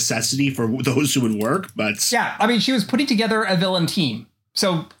a necessity for those who would work, but... Yeah, I mean, she was putting together a villain team.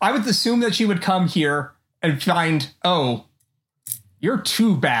 So I would assume that she would come here and find, you're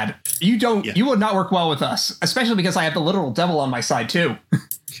too bad. You would not work well with us, especially because I have the literal devil on my side, too.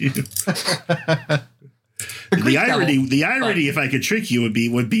 The irony, if I could trick you, would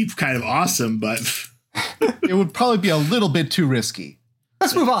be kind of awesome, but It would probably be a little bit too risky.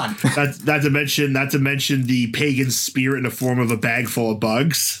 Let's move on. Not to mention the pagan spirit in the form of a bag full of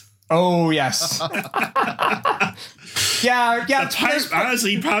bugs. Oh, yes. yeah.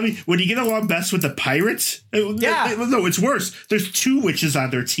 Honestly, probably when you get along best with the pirates. Yeah. No, it's worse. There's 2 witches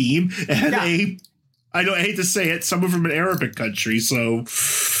on their team, and I hate to say it, some of them in Arabic country. So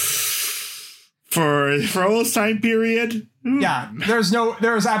for Frollo's time period, there is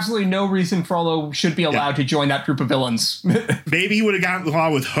absolutely no reason Frollo should be allowed to join that group of villains. Maybe he would have gotten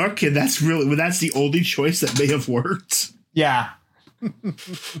along with Hook, and that's the only choice that may have worked. Yeah.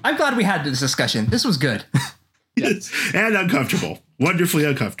 I'm glad we had this discussion. This was good. Yes. And uncomfortable. Wonderfully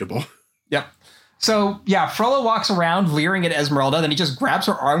uncomfortable. Yep. So, Frollo walks around leering at Esmeralda, then he just grabs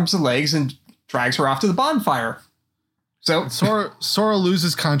her arms and legs and drags her off to the bonfire. So Sora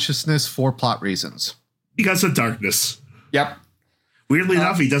loses consciousness for plot reasons. Because of darkness. Yep. Weirdly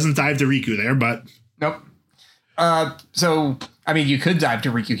enough, he doesn't dive to Riku there, but... Nope. You could dive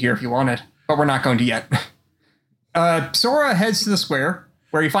to Riku here if you wanted, but we're not going to yet. Sora heads to the square,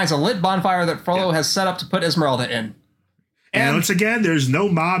 where he finds a lit bonfire that Frollo has set up to put Esmeralda in. And once again, there's no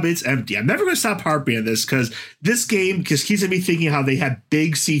mob, it's empty. I'm never going to stop harping on this, because this game just keeps me thinking how they had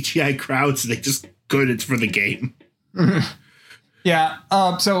big CGI crowds, and they just couldn't for the game.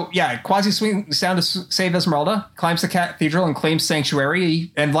 Quasi swings down to save Esmeralda, climbs the cathedral and claims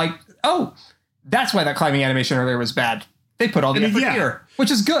sanctuary, and that's why that climbing animation earlier was bad. They put all the effort here,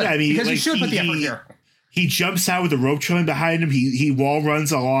 which is good, because you should put the effort here. He jumps out with the rope trailing behind him. He wall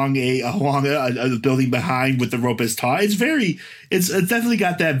runs along a building behind with the rope as taut. It's definitely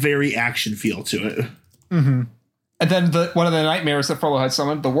got that very action feel to it. Mm-hmm. And then one of the nightmares that Frollo had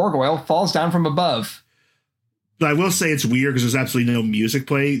summoned, the gargoyle, falls down from above. But I will say it's weird because there's absolutely no music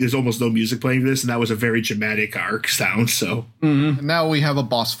playing. There's almost no music playing for this, and that was a very dramatic arc sound. So And now we have a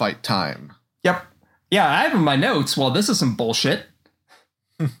boss fight time. Yep. Yeah, I have in my notes. Well, this is some bullshit.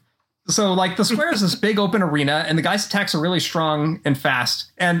 So, the square is this big open arena, and the guy's attacks are really strong and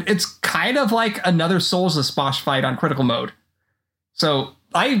fast. And it's kind of like another Souls' boss fight on critical mode. So,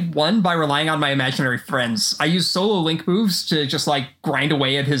 I won by relying on my imaginary friends. I used solo Link moves to just, grind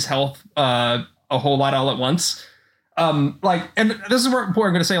away at his health a whole lot all at once. And this is where I'm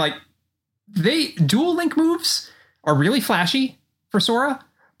going to say, dual Link moves are really flashy for Sora,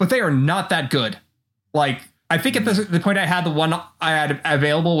 but they are not that good. I think at the point I had, the one I had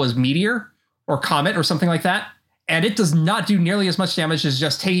available was Meteor or Comet or something like that. And it does not do nearly as much damage as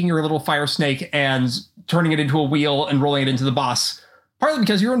just taking your little fire snake and turning it into a wheel and rolling it into the boss. Partly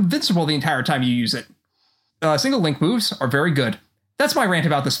because you're invincible the entire time you use it. Single Link moves are very good. That's my rant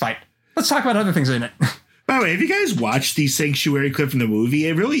about this fight. Let's talk about other things in it. By the way, have you guys watched the Sanctuary clip from the movie?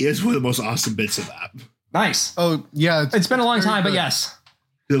 It really is one of the most awesome bits of that. Nice. Oh, yeah. It's been a long time, but yes.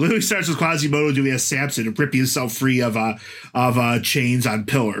 It literally starts with Quasimodo doing a Samson and ripping himself free of chains on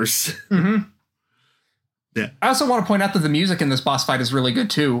pillars. Mm-hmm. Yeah. I also want to point out that the music in this boss fight is really good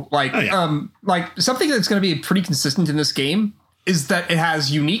too. Something that's going to be pretty consistent in this game is that it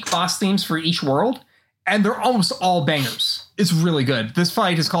has unique boss themes for each world, and they're almost all bangers. It's really good. This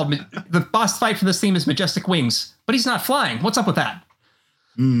fight is called the boss fight for this theme is Majestic Wings, but he's not flying. What's up with that?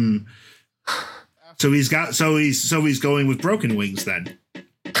 So he's going with Broken Wings then.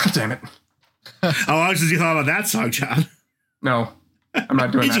 God damn it. How long did you thought about that song, John? No, I'm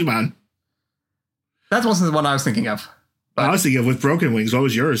not doing that. That wasn't the one I was thinking of. I was thinking of With Broken Wings. What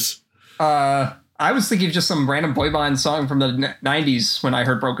was yours? I was thinking of just some random boy band song from the 90s when I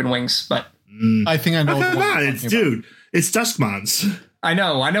heard Broken Wings, but... I think I know. It's Duskmons. I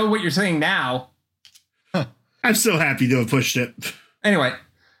know what you're saying now. I'm so happy to have pushed it. Anyway,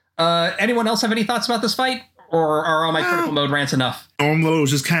 anyone else have any thoughts about this fight? Or are all my critical mode rants enough? Normal mode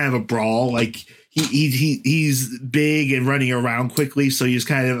was just kind of a brawl. He's big and running around quickly, so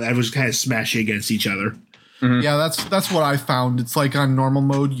I was kind of smashing against each other. Mm-hmm. Yeah, that's what I found. It's like on normal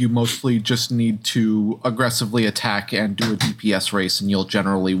mode, you mostly just need to aggressively attack and do a DPS race, and you'll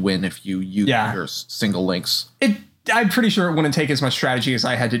generally win if you use your single links. I'm pretty sure it wouldn't take as much strategy as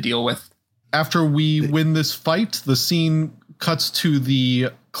I had to deal with. After we win this fight, the scene cuts to the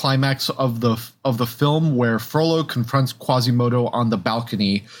climax of the film where Frollo confronts Quasimodo on the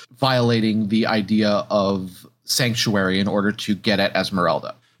balcony, violating the idea of sanctuary in order to get at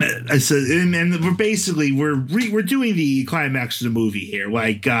Esmeralda. So, and we're doing the climax of the movie here.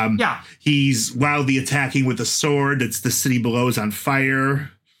 He's wildly attacking with a sword. It's the city below is on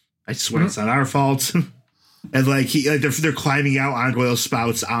fire. I swear it's not our fault. And they're climbing out on gargoyle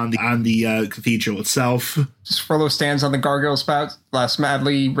spouts on the cathedral itself. Frollo stands on the gargoyle spout, laughs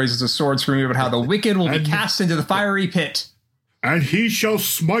madly, raises his sword, screaming about how the wicked will be cast into the fiery pit. and he shall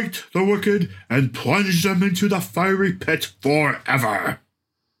smite the wicked and plunge them into the fiery pit forever.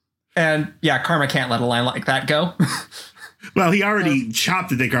 And yeah, Karma can't let a line like that go. Well, he already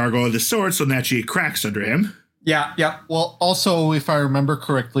chopped at the gargoyle with the sword, so naturally it cracks under him. Yeah. Well, also, if I remember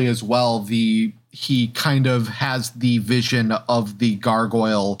correctly as well, he kind of has the vision of the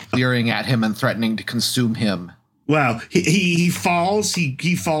gargoyle leering at him and threatening to consume him. Well, he falls.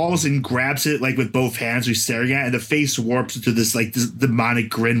 He falls and grabs it like with both hands. He's staring at it, and the face warps into this like this demonic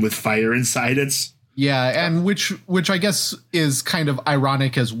grin with fire inside it. Yeah, and which I guess is kind of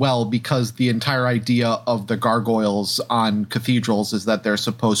ironic as well, because the entire idea of the gargoyles on cathedrals is that they're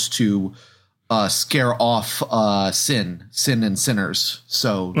supposed to scare off sin and sinners.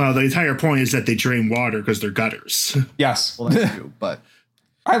 So, well, the entire point is that they drain water because they're gutters. Yes. Well, that's true, but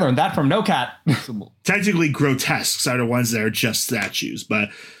I learned that from No Cat. Technically, grotesques are the ones that are just statues, but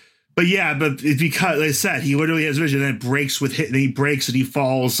it's because, like I said, he literally has vision and it breaks with hit, and he breaks and he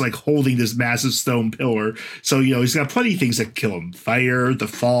falls like holding this massive stone pillar. So, he's got plenty of things that kill him: fire, the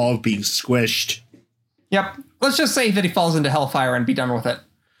fall, being squished. Yep. Let's just say that he falls into hellfire and be done with it.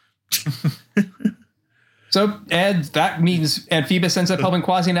 So, and that means Phoebus ends up helping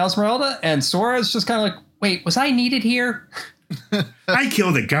Quasi and Esmeralda, and Sora is just kind of like, wait, was I needed here? I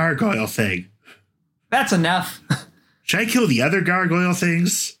killed the gargoyle thing. That's enough. Should I kill the other gargoyle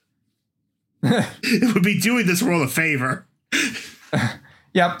things? It would be doing this world a favor.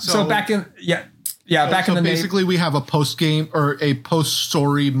 Yep. So back in back in the basically we have a post game or a post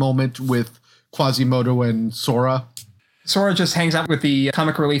story moment with Quasimodo and Sora. Sora just hangs out with the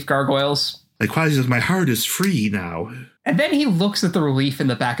comic relief gargoyles. Like Quasi says, my heart is free now. And then he looks at the relief in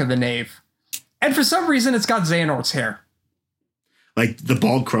the back of the nave, and for some reason it's got Xehanort's hair. Like the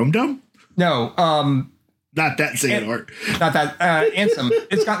bald chrome dome? No, not that Xehanort. Not that Ansem.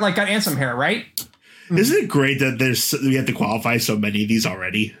 It's got Ansem hair, right? Isn't it great that we have to qualify so many of these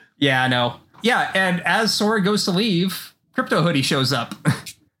already? Yeah, I know. Yeah, and as Sora goes to leave, Crypto Hoodie shows up.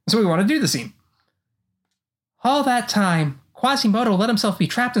 So we want to do the scene. All that time, Quasimodo let himself be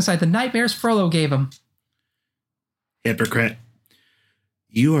trapped inside the nightmares Frollo gave him. Hypocrite.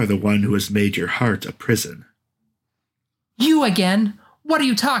 You are the one who has made your heart a prison. You again? What are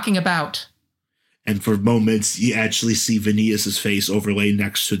you talking about? And for moments, you actually see Vanitas' face overlay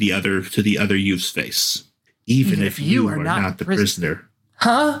next to the other youth's face. Even if you are not the prisoner.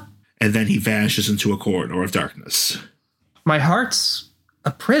 Huh? And then he vanishes into a corridor of darkness. My heart's a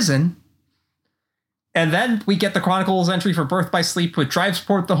prison? And then we get the Chronicles entry for Birth by Sleep, which drives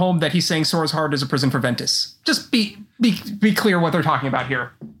toward the home that he's saying Sora's heart is a prison for Ventus. Just be clear what they're talking about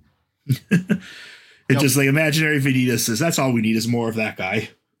here. It's just like imaginary Vanitas says, that's all we need is more of that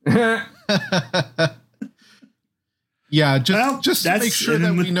guy. Yeah, just to make sure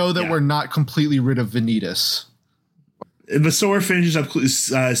that we know that we're not completely rid of Vanitas. But Sora finishes up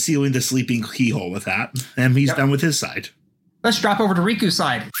sealing the sleeping keyhole with that, and he's done with his side. Let's drop over to Riku's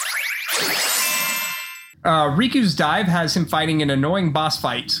side. Riku's dive has him fighting an annoying boss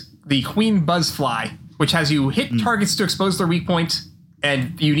fight, the Queen Buzzfly, which has you hit targets to expose their weak point,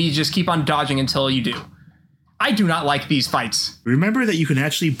 and you need to just keep on dodging until you do. I do not like these fights. Remember that you can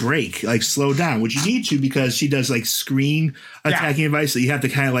actually break, like slow down, which you need to because she does like screen attacking advice that you have to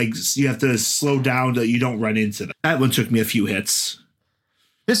kind of you have to slow down that you don't run into them. That one took me a few hits.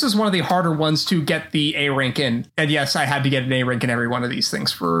 This is one of the harder ones to get the A rank in. And yes, I had to get an A rank in every one of these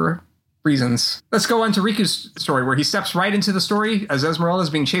things for reasons. Let's go on to Riku's story, where he steps right into the story as Esmeralda is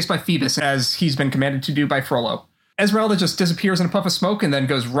being chased by Phoebus, as he's been commanded to do by Frollo. Esmeralda just disappears in a puff of smoke and then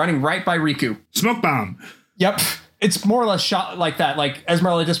goes running right by Riku. Smoke bomb. Yep. It's more or less shot like that. Like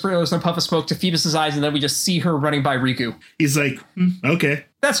Esmeralda disappears in a puff of smoke to Phoebus's eyes, and then we just see her running by Riku. He's like, okay.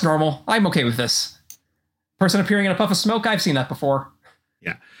 That's normal. I'm okay with this. Person appearing in a puff of smoke, I've seen that before.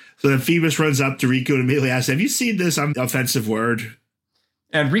 Yeah. So then Phoebus runs up to Riku and immediately asks, have you seen this offensive word?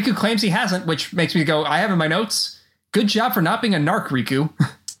 And Riku claims he hasn't, which makes me go, I have in my notes, good job for not being a narc, Riku.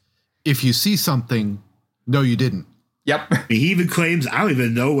 If you see something, no, you didn't. Yep. He even claims, I don't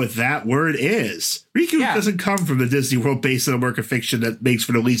even know what that word is. Riku doesn't come from the Disney world based on a work of fiction that makes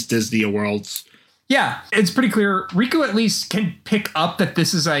for the least Disney worlds. Yeah, it's pretty clear. Riku at least can pick up that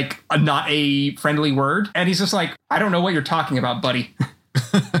this is like not a friendly word. And he's just like, I don't know what you're talking about, buddy.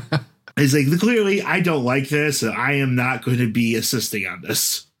 He's like, clearly, I don't like this. And I am not going to be assisting on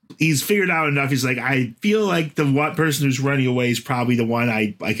this. He's figured out enough. He's like, I feel like the one person who's running away is probably the one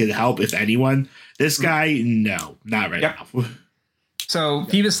I could help, if anyone. This guy, no, not right now. So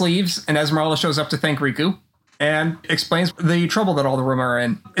Phoebus leaves, and Esmeralda shows up to thank Riku and explains the trouble that all the Roma are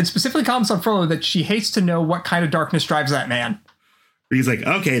in. It specifically comments on Frollo that she hates to know what kind of darkness drives that man. He's like,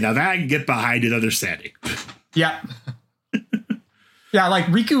 okay, now that I can get behind and understanding. Yeah. Yeah, like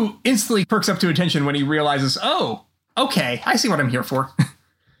Riku instantly perks up to attention when he realizes, oh, okay, I see what I'm here for.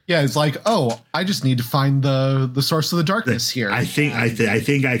 Yeah, it's like, oh, I just need to find the source of the darkness here. I think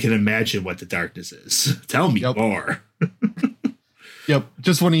I can imagine what the darkness is. Tell me more. Yep.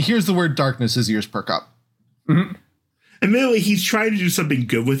 Just when he hears the word darkness, his ears perk up. Mm-hmm. Admittedly, he's trying to do something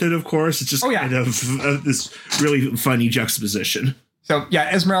good with it, of course. It's just kind of this really funny juxtaposition. So,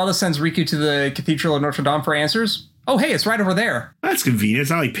 yeah, Esmeralda sends Riku to the Cathedral of Notre Dame for answers. Oh, hey, it's right over there. That's convenient.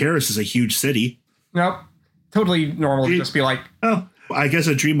 It's not like Paris is a huge city. Nope. Totally normal to just be like, oh, I guess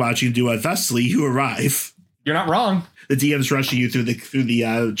a dream watch you can do a thusly you arrive. You're not wrong. The DM's rushing you through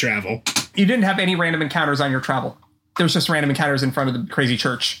the travel. You didn't have any random encounters on your travel. There was just random encounters in front of the crazy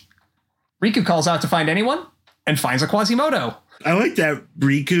church. Riku calls out to find anyone and finds a Quasimodo. I like that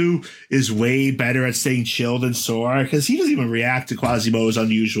Riku is way better at staying chill than Sora because he doesn't even react to Quasimodo's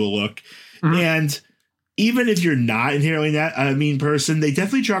unusual look. Mm-hmm. And even if you're not inherently that mean person, they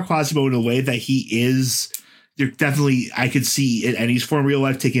definitely draw Quasimodo in a way that he is. They're definitely, I could see in any form of real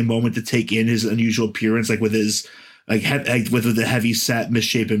life taking a moment to take in his unusual appearance, like with his with the heavy set,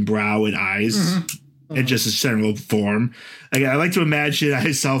 misshapen brow and eyes. Mm-hmm. And just his general form. Like, I like to imagine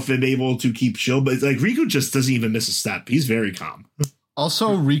myself being able to keep chill, but like Riku just doesn't even miss a step. He's very calm.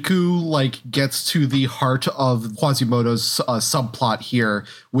 Also, Riku gets to the heart of Quasimodo's subplot here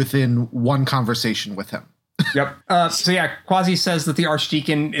within one conversation with him. Yep. So yeah, Quasi says that the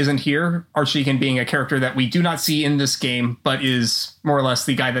Archdeacon isn't here. Archdeacon being a character that we do not see in this game, but is more or less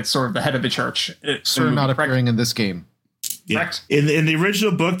the guy that's sort of the head of the church. Sir, not appearing in this game. Yeah. In the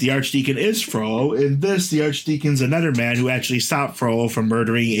original book, the Archdeacon is Frollo. In this, the Archdeacon's another man who actually stopped Frollo from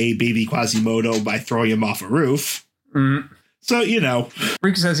murdering a baby Quasimodo by throwing him off a roof. Mm-hmm. So,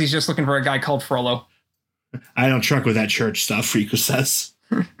 Riku says he's just looking for a guy called Frollo. I don't truck with that church stuff, Riku says.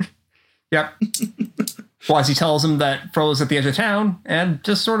 Yep. Quasi tells him that Frollo's at the edge of town and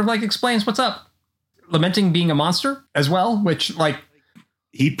just sort of explains what's up. Lamenting being a monster as well, which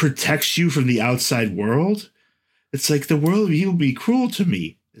he protects you from the outside world? It's like the world, he will be cruel to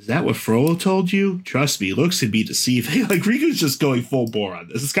me. Is that what Frollo told you? Trust me, looks can be deceiving. Riku's just going full bore on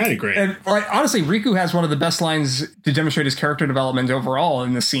this. It's kind of great. And honestly, Riku has one of the best lines to demonstrate his character development overall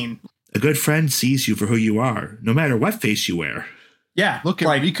in this scene. A good friend sees you for who you are, no matter what face you wear. Yeah. Look at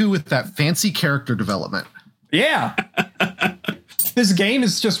Riku with that fancy character development. Yeah. This game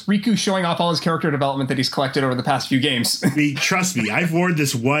is just Riku showing off all his character development that he's collected over the past few games. Trust me, I've worn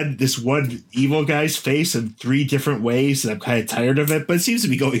this one evil guy's face in 3 different ways, and I'm kind of tired of it, but it seems to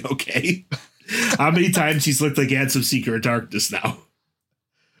be going okay. How many times he's looked like he had some secret of darkness now?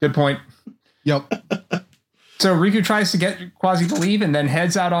 Good point. Yep. So Riku tries to get Quasi to leave and then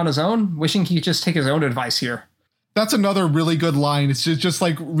heads out on his own, wishing he could just take his own advice here. That's another really good line. It's just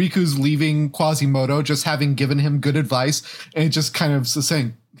like Riku's leaving Quasimodo, just having given him good advice, and just kind of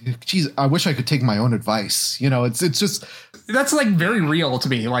saying, geez, I wish I could take my own advice. It's just... That's very real to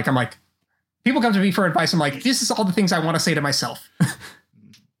me. I'm people come to me for advice. I'm like, this is all the things I want to say to myself.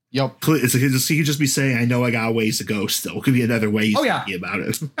 Yep. It's like, he could just be saying, I know I got a ways to go still. Could be another way he's thinking about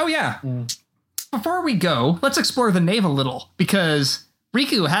it. Oh, yeah. Before we go, let's explore the nave a little, because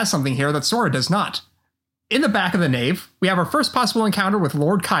Riku has something here that Sora does not. In the back of the nave, we have our first possible encounter with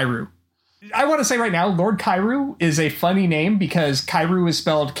Lord Kairu. I want to say right now, Lord Kairu is a funny name because Kairu is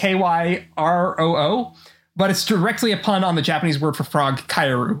spelled Kyroo, but it's directly a pun on the Japanese word for frog,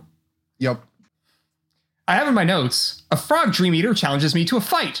 Kairu. Yep. I have in my notes, a frog dream eater challenges me to a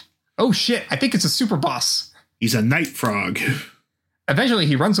fight. Oh shit, I think it's a super boss. He's a night frog. Eventually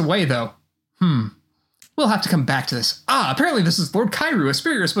he runs away though. We'll have to come back to this. Apparently this is Lord Kairu, a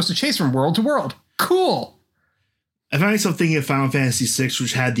spirit you're supposed to chase from world to world. Cool. I find myself thinking of Final Fantasy VI,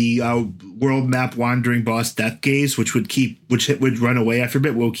 which had the world map wandering boss Death Gaze, which would run away after a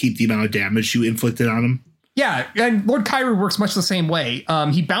bit, will keep the amount of damage you inflicted on him. Yeah, and Lord Kairu works much the same way.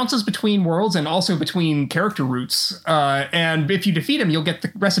 He bounces between worlds and also between character roots. And if you defeat him, you'll get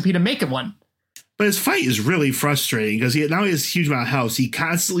the recipe to make it one. But his fight is really frustrating because he has a huge amount of health. He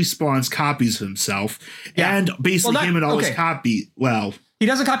constantly spawns copies of himself. Yeah. And basically him and all his copy. Well, he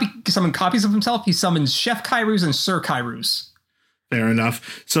doesn't summon copies of himself. He summons Chef Kairus and Sir Kairus. Fair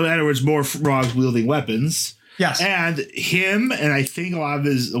enough. So in other words, more frogs wielding weapons. Yes. And him and I think a lot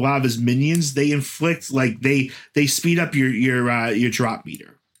of his minions, they inflict they speed up your drop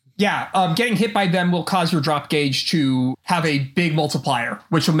meter. Yeah, getting hit by them will cause your drop gauge to have a big multiplier,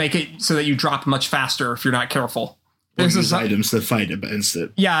 which will make it so that you drop much faster if you're not careful. There's use items to fight against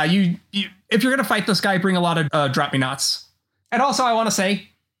it. Yeah, you if you're going to fight this guy, bring a lot of drop me knots. And also, I want to say,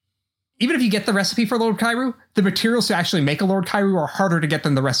 even if you get the recipe for Lord Kairu, the materials to actually make a Lord Kairu are harder to get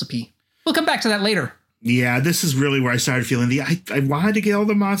than the recipe. We'll come back to that later. Yeah, this is really where I started feeling I wanted to get all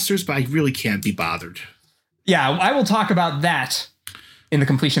the monsters, but I really can't be bothered. Yeah, I will talk about that in the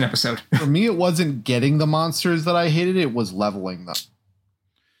completion episode. For me, it wasn't getting the monsters that I hated. It was leveling them.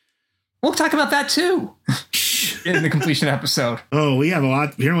 We'll talk about that too in the completion episode. Oh, we have a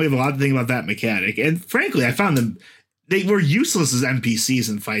lot to think about that mechanic. And frankly, I found they were useless as NPCs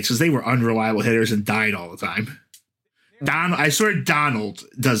in fights because they were unreliable hitters and died all the time. I swear Donald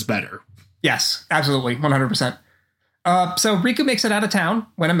does better. Yes, absolutely. 100%. So Riku makes it out of town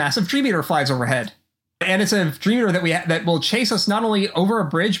when a massive dream eater flies overhead. And it's a dream eater that will chase us not only over a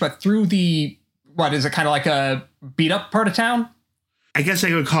bridge, but through what is it, kind of like a beat up part of town? I guess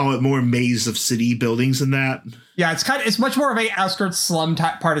I would call it more maze of city buildings than that. Yeah, it's much more of a outskirts slum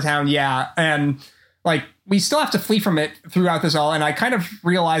type part of town. Yeah. And like we still have to flee from it throughout this all. And I kind of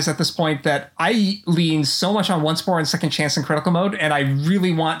realized at this point that I lean so much on Once More and Second Chance and Critical Mode, and I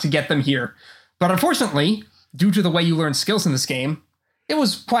really want to get them here. But unfortunately, due to the way you learn skills in this game, it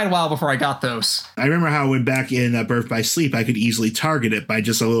was quite a while before I got those. I remember how when back in Birth by Sleep, I could easily target it by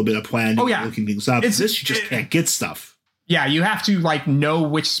just a little bit of planning and looking things up. This, you just can't get stuff. Yeah, you have to like know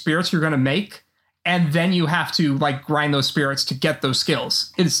which spirits you're going to make, and then you have to like grind those spirits to get those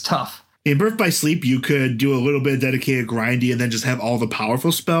skills. It is tough. In Birth by Sleep, you could do a little bit of dedicated grinding and then just have all the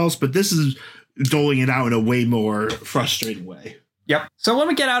powerful spells, but this is doling it out in a way more frustrating way. Yep. So when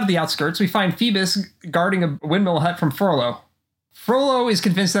we get out of the outskirts, we find Phoebus guarding a windmill hut from Frollo. Frollo is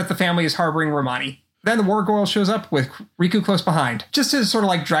convinced that the family is harboring Romani. Then the gargoyle shows up with Riku close behind. Just to sort of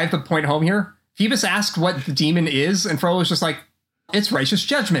like drive the point home here, Phoebus asked what the demon is, and Frollo's just like, it's righteous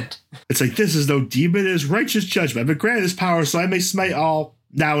judgment. It's like, this is no demon, it is righteous judgment. I've been granted this power so I may smite all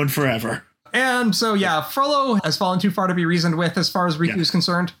now and forever. And so, yeah, Frollo has fallen too far to be reasoned with as far as Riku is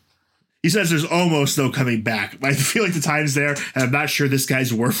concerned. He says there's almost no coming back. I feel like the time's there, and I'm not sure this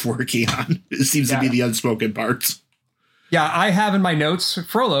guy's worth working on. It seems to be the unspoken part. Yeah, I have in my notes,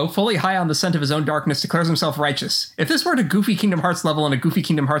 Frollo, fully high on the scent of his own darkness, declares himself righteous. If this were at a Goofy Kingdom Hearts level in a Goofy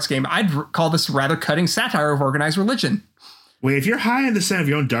Kingdom Hearts game, I'd call this rather cutting satire of organized religion. Wait, if you're high on the scent of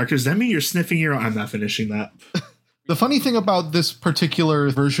your own darkness, that means you're sniffing your own... I'm not finishing that. The funny thing about this particular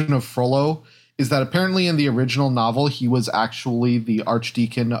version of Frollo is that apparently in the original novel, he was actually the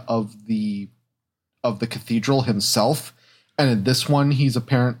archdeacon of the cathedral himself. And in this one, he's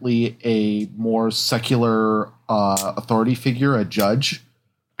apparently a more secular authority figure, a judge.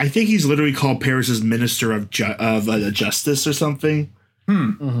 I think he's literally called Paris's minister of justice or something.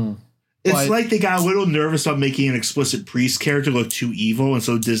 Mm-hmm. It's like they got a little nervous about making an explicit priest character look too evil, and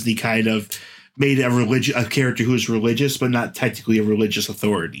so Disney kind of made a character who is religious, but not technically a religious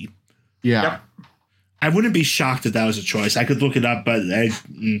authority. Yeah. Yep. I wouldn't be shocked if that was a choice. I could look it up, but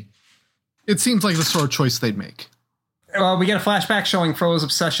It seems like the sort of choice they'd make. We get a flashback showing Frollo's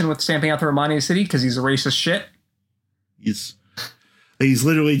obsession with stamping out the Romani city because he's a racist shit. He's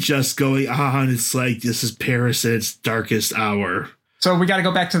literally just going on. It's like, this is Paris at its darkest hour. So we got to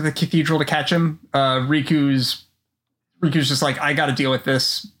go back to the cathedral to catch him. Riku's just like, I got to deal with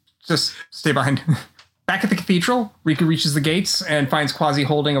this. Just stay behind. Back at the cathedral, Riku reaches the gates and finds Quasi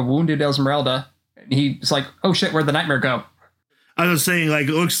holding a wounded Esmeralda. And he's like, oh shit, where'd the nightmare go? I was saying, like,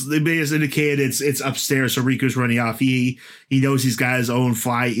 it looks, they just indicated it's upstairs, so Riku's running off. He knows he's got his own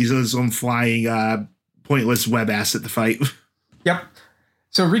flying pointless web asset to fight. Yep.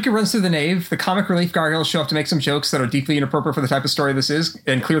 So Riku runs through the nave. The comic relief gargoyles show up to make some jokes that are deeply inappropriate for the type of story this is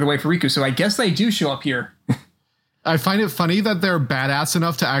and clear the way for Riku. So I guess they do show up here. I find it funny that they're badass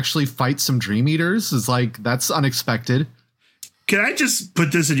enough to actually fight some Dream Eaters. It's like, that's unexpected. Can I just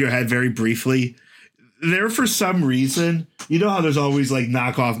put this in your head very briefly? There, for some reason, you know how there's always like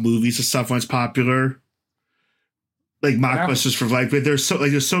knockoff movies and stuff when it's popular, like mockbusters for like. But there's so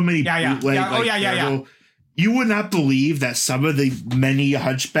many. You would not believe that some of the many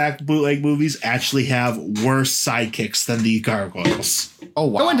Hunchback bootleg movies actually have worse sidekicks than the gargoyles. Oh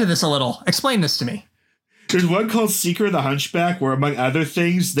wow! Go into this a little. Explain this to me. There's one called Secret of the Hunchback, where among other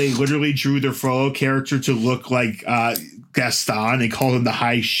things, they literally drew their Frollo character to look like Gaston and called him the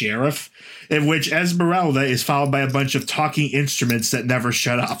High Sheriff, in which Esmeralda is followed by a bunch of talking instruments that never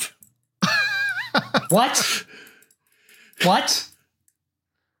shut up. What?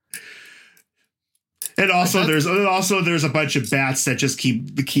 And also, there's a bunch of bats that just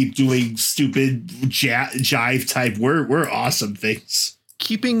keep doing stupid jive type. We're awesome things.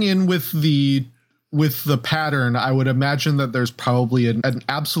 Keeping in with the pattern, I would imagine that there's probably an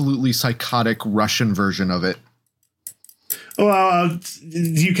absolutely psychotic Russian version of it. Well, do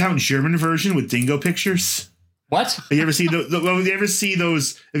you count German version with dingo pictures? What? Have you ever seen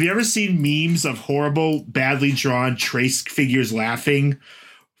those? Have you ever seen memes of horrible, badly drawn trace figures laughing?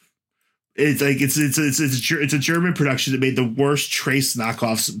 It's like it's a German production that made the worst Trace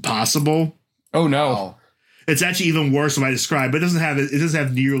knockoffs possible. Oh no. It's actually even worse than I described, but it doesn't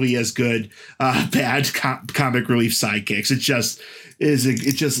have nearly as good bad comic relief sidekicks.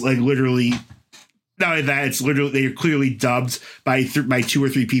 It's just like literally. Not only that, it's literally they are clearly dubbed by 2 or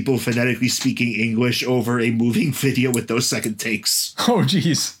 3 people phonetically speaking English over a moving video with those second takes. Oh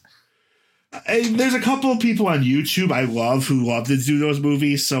geez. And there's a couple of people on YouTube I love who love to do those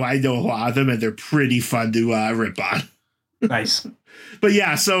movies, so I know a lot of them, and they're pretty fun to rip on. Nice. But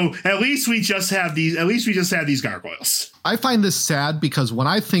yeah, so at least we just have these gargoyles. I find this sad because when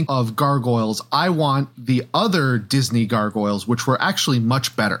I think of gargoyles, I want the other Disney gargoyles, which were actually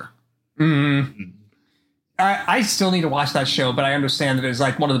much better. Mm-hmm. I still need to watch that show, but I understand that it was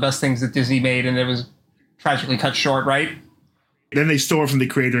like one of the best things that Disney made, and it was tragically cut short, right? Then they stole it from the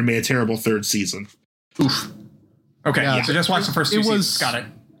creator and made a terrible 3rd season. Oof. Okay, yeah. So just watch the first 2 seasons. Got it.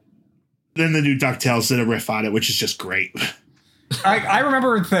 Then the new DuckTales did a riff on it, which is just great. I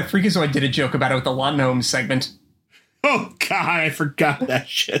remember that Freakazoid did a joke about it with the Lawn Gnome segment. Oh, God, I forgot that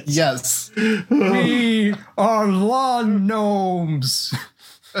shit. Yes. We are lawn gnomes.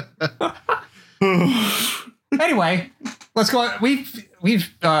 Anyway, let's go.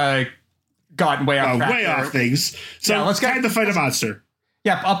 We've gotten way off track. Way off things. So yeah, let's get to fight a monster.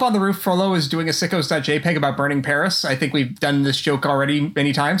 Yeah, up on the roof, Frollo is doing a sickos.jpg about burning Paris. I think we've done this joke already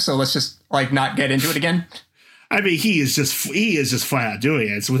many times, so let's just not get into it again. I mean, he is just flat out doing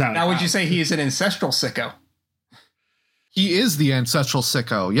it. It's without. Now, would you say he is an ancestral sicko? He is the ancestral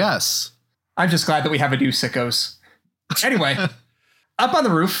sicko. Yes. I'm just glad that we have a new sickos. Anyway, up on the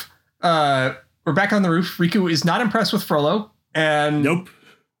roof, we're back on the roof. Riku is not impressed with Frollo, and nope.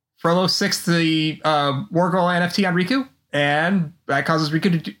 Frollo sicks the Wargirl NFT on Riku, and that causes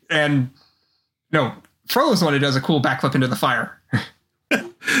Riku to Frollo's the one who does a cool backflip into the fire.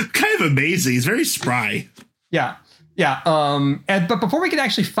 Kind of amazing. He's very spry. Yeah. But before we can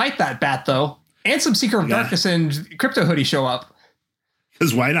actually fight that bat, though, Ansem, Seeker of Darkness, and Crypto Hoodie show up.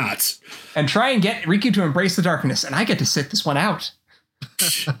 Because why not? And try and get Riku to embrace the darkness, and I get to sit this one out.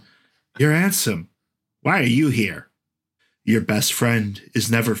 You're Ansem. Why are you here? Your best friend is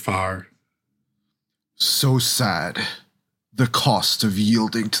never far. So sad. The cost of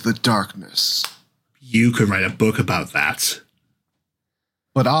yielding to the darkness. You could write a book about that.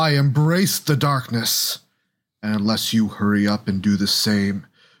 But I embraced the darkness. And unless you hurry up and do the same,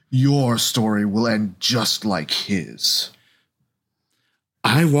 your story will end just like his.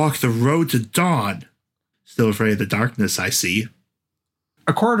 I walk the road to dawn. Still afraid of the darkness, I see.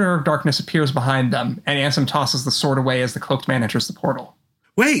 A corridor of darkness appears behind them, and Ansem tosses the sword away as the cloaked man enters the portal.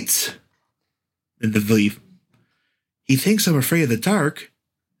 Wait! In the belief. He thinks I'm afraid of the dark.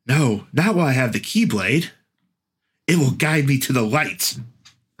 No, not while I have the Keyblade. It will guide me to the light.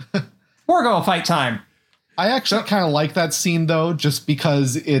 Wargirl fight time! I actually kind of like that scene, though, just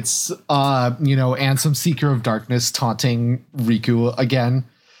because it's, Ansem, Seeker of Darkness taunting Riku again.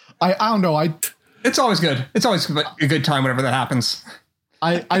 I don't know. It's always good. It's always a good time whenever that happens.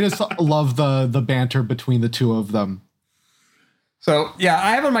 I just love the banter between the two of them. So, yeah,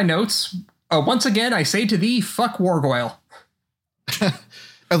 I have on my notes, once again, I say to thee, fuck Wargoyle.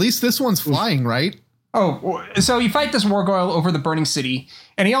 At least this one's flying, right? Oh, so you fight this Wargoyle over the burning city,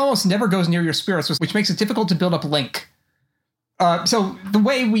 and he almost never goes near your spirits, which makes it difficult to build up Link. So the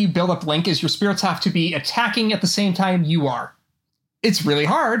way we build up Link is your spirits have to be attacking at the same time you are. It's really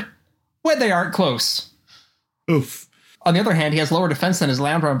hard when they aren't close. Oof. On the other hand, he has lower defense than his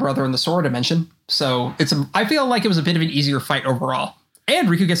Lambron brother in the Sora dimension, so I feel like it was a bit of an easier fight overall. And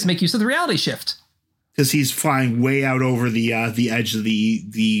Riku gets to make use of the reality shift. Because he's flying way out over the edge of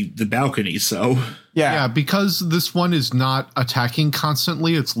the balcony, so... Yeah, because this one is not attacking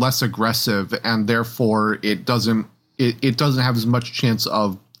constantly, it's less aggressive, and therefore it doesn't have as much chance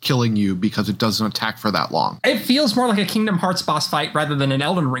of killing you because it doesn't attack for that long. It feels more like a Kingdom Hearts boss fight rather than an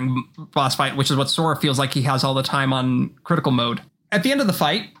Elden Ring boss fight, which is what Sora feels like he has all the time on critical mode. At the end of the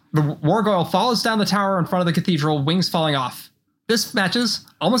fight, the Wargoyle falls down the tower in front of the cathedral, wings falling off. This matches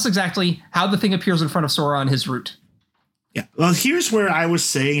almost exactly how the thing appears in front of Sora on his route. Yeah, well, here's where I was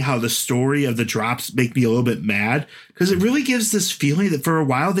saying how the story of the drops make me a little bit mad, because it really gives this feeling that for a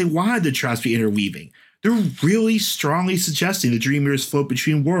while they wanted the drops to be interweaving. They're really strongly suggesting the Dream Mirrors float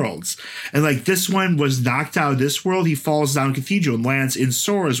between worlds. And like this one was knocked out of this world, he falls down Cathedral and lands in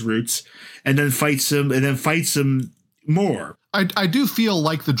Sora's roots, and then fights him more. I do feel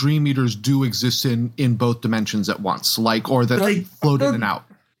like the Dream Eaters do exist in both dimensions at once, or that they float in and out.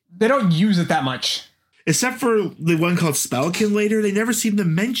 They don't use it that much. Except for the one called Spellkin later, they never seem to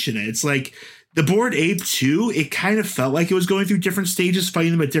mention it. It's like The Bored Ape 2, it kind of felt like it was going through different stages,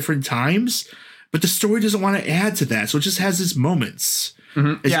 fighting them at different times, but the story doesn't want to add to that, so it just has its moments.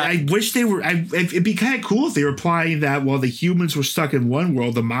 Mm-hmm. Yeah. I wish they were. It'd be kind of cool if they were applying that while the humans were stuck in one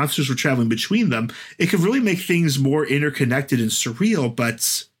world, the monsters were traveling between them. It could really make things more interconnected and surreal,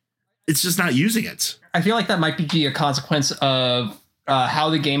 but it's just not using it. I feel like that might be a consequence of how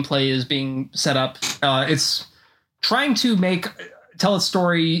the gameplay is being set up. It's trying to tell its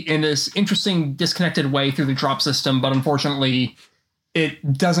story in this interesting, disconnected way through the drop system, but unfortunately,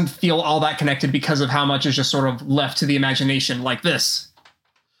 it doesn't feel all that connected because of how much is just sort of left to the imagination, like this.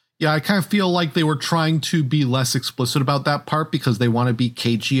 Yeah, I kind of feel like they were trying to be less explicit about that part because they want to be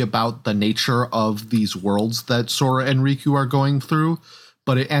cagey about the nature of these worlds that Sora and Riku are going through,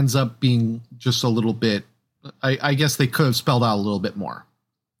 but it ends up being just a little bit, I guess they could have spelled out a little bit more.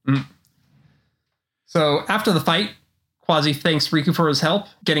 Mm. So after the fight, Quasi thanks Riku for his help,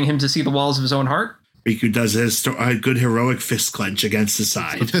 getting him to see the walls of his own heart. Riku does his good heroic fist clench against the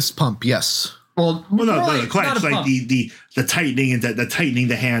side. The fist pump, yes. No, the clench, like the tightening and the tightening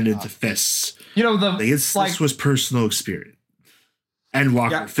the hand into fists. You know, this was personal experience.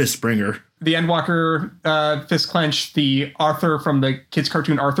 Endwalker fist bringer. The Endwalker fist clench, the Arthur from the kids'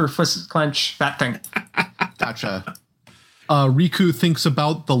 cartoon Arthur fist clench, that thing. Gotcha. Riku thinks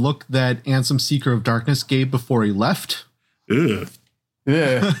about the look that Ansem Seeker of Darkness gave before he left. Ugh.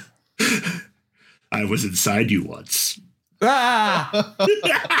 Yeah. I was inside you once.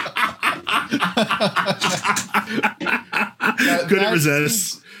 Couldn't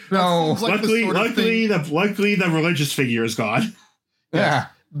resist. No. Like luckily, the religious figure is gone. Yeah.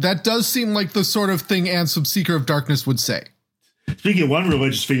 That does seem like the sort of thing Ansem Seeker of Darkness would say. Speaking of one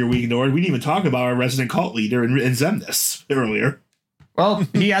religious figure we ignored, we didn't even talk about our resident cult leader in Zemnis earlier. Well,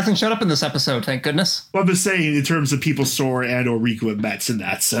 he hasn't showed up in this episode, thank goodness. Well, I'm just saying in terms of people Sora and or Riku have met in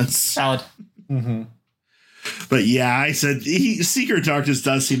that sense. Valid. Mm-hmm. But yeah, I said Seeker of Darkness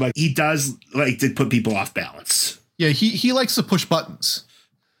does seem like he does like to put people off balance. Yeah, he likes to push buttons.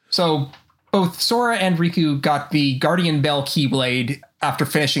 So both Sora and Riku got the Guardian Bell Keyblade after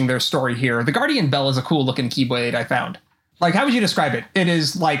finishing their story here. The Guardian Bell is a cool looking Keyblade, I found. Like, how would you describe it? It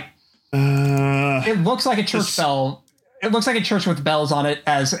is like, it looks like a church bell. It looks like a church with bells on it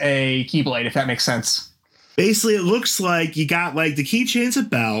as a Keyblade, if that makes sense. Basically, it looks like you got like the keychain's a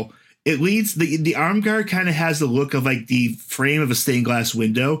bell. It leads the arm guard kind of has the look of like the frame of a stained glass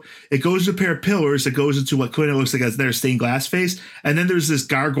window. It goes to a pair of pillars that goes into what kind of looks like their stained glass face. And then there's this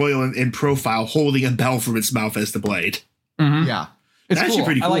gargoyle in profile holding a bell from its mouth as the blade. Mm-hmm. Yeah. It's actually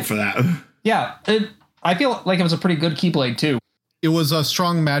pretty cool for that. Yeah. I feel like it was a pretty good Keyblade too. It was a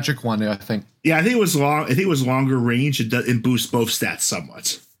strong magic one, I think. Yeah, I think it was long. I think it was longer range and boosts both stats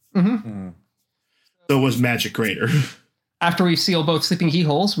somewhat. Mm-hmm. So it was magic greater. After we seal both sleeping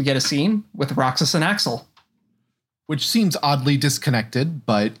keyholes, we get a scene with Roxas and Axel. Which seems oddly disconnected,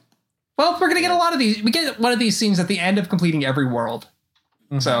 but... Well, we're going to get a lot of these. We get one of these scenes at the end of completing every world.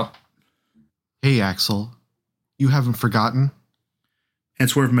 Mm-hmm. So. Hey, Axel. You haven't forgotten? And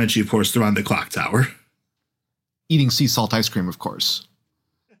Swerve mentioned, of course, they're on the clock tower. Eating sea salt ice cream, of course.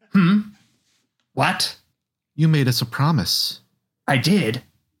 What? You made us a promise. I did.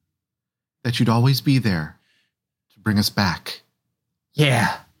 That you'd always be there. Bring us back.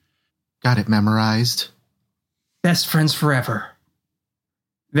 Yeah. Got it memorized. Best friends forever.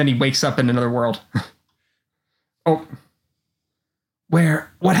 Then he wakes up in another world. Oh.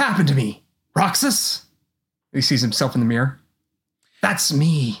 What happened to me? Roxas? He sees himself in the mirror. That's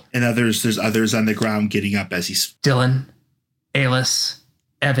me. And there's others on the ground getting up as he's... Dylan, Alice,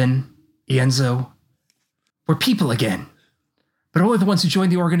 Evan, Ienzo. We're people again. But only the ones who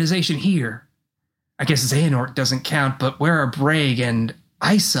joined the organization here. I guess Xehanort doesn't count, but where are Braig and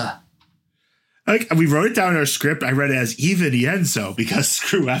Isa? We wrote it down in our script. I read it as even Ienzo because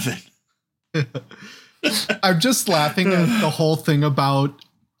screw Evan. I'm just laughing at the whole thing about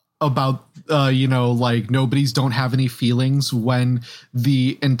like nobody's don't have any feelings when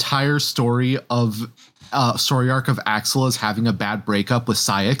the entire story of story arc of Axel is having a bad breakup with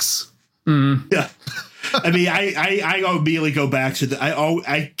Syx. Yeah. I mean, I immediately go back to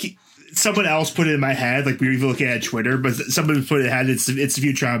someone else put it in my head, like we were looking at Twitter, but someone put it in my head, it's the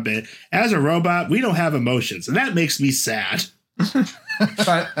Futuron bit. As a robot, we don't have emotions, and that makes me sad.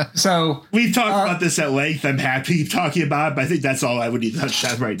 But so we've talked about this at length. I'm happy talking about it, but I think that's all I would need to touch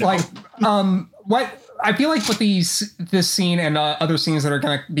on right now. Like, what I feel like what this scene and other scenes that are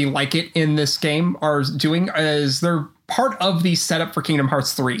going to be like it in this game are doing is they're part of the setup for Kingdom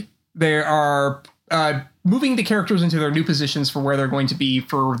Hearts 3. They are moving the characters into their new positions for where they're going to be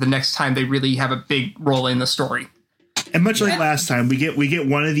for the next time they really have a big role in the story. And much like last time, we get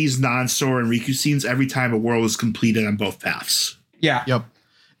one of these non-Sora and Riku scenes every time a world is completed on both paths. Yeah. Yep.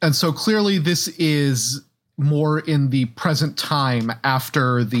 And so clearly this is more in the present time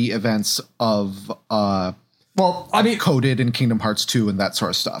after the events of Coded in Kingdom Hearts 2 and that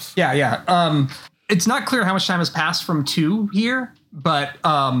sort of stuff. Yeah. It's not clear how much time has passed from 2 here, but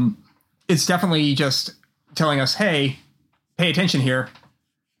it's definitely just telling us, hey, pay attention here.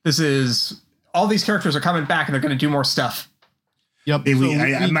 This is all these characters are coming back and they're going to do more stuff. Yep. I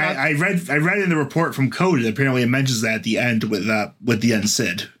read in the report from Coded, apparently it mentions that at the end with the end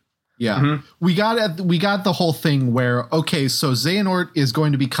Sid. Yeah. Mm-hmm. We got the whole thing where, okay, so Xehanort is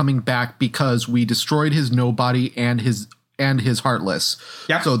going to be coming back because we destroyed his nobody and his Heartless.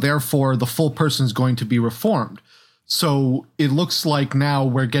 Yep. So therefore the full person is going to be reformed. So it looks like now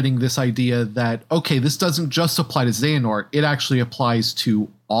we're getting this idea that, okay, this doesn't just apply to Xehanort. It actually applies to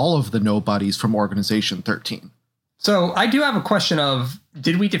all of the nobodies from Organization 13. So I do have a question of,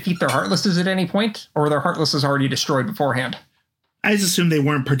 did we defeat their Heartlesses at any point? Or were their Heartlesses already destroyed beforehand? I just assumed they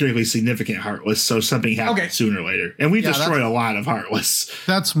weren't particularly significant Heartless, so something happened sooner or later. And we destroyed a lot of Heartless.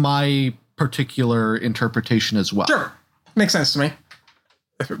 That's my particular interpretation as well. Sure. Makes sense to me.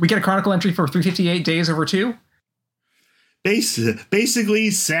 We get a chronicle entry for 358 days over 2. Basically,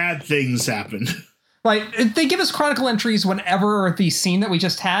 sad things happen. Like, they give us chronicle entries whenever the scene that we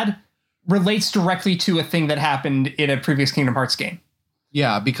just had relates directly to a thing that happened in a previous Kingdom Hearts game.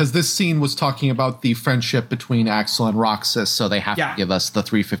 Yeah, because this scene was talking about the friendship between Axel and Roxas, so they have to give us the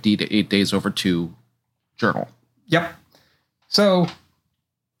 358 days over 2 journal. Yep. So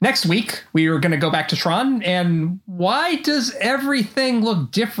next week, we are going to go back to Tron, and why does everything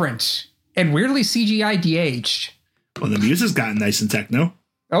look different and weirdly CGI de-aged? Well, the music's gotten nice and techno.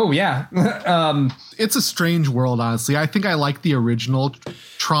 Oh, yeah. It's a strange world, honestly. I think I like the original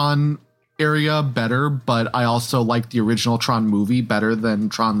Tron area better, but I also like the original Tron movie better than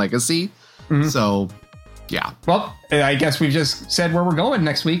Tron Legacy. Mm-hmm. So, yeah. Well, I guess we've just said where we're going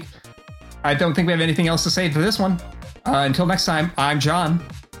next week. I don't think we have anything else to say to this one. Until next time, I'm John.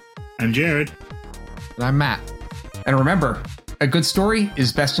 I'm Jared. And I'm Matt. And remember, a good story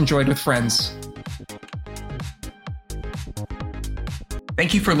is best enjoyed with friends.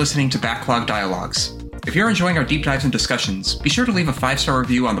 Thank you for listening to Backlog Dialogues. If you're enjoying our deep dives and discussions, be sure to leave a 5-star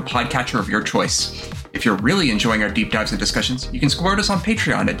review on the podcatcher of your choice. If you're really enjoying our deep dives and discussions, you can support us on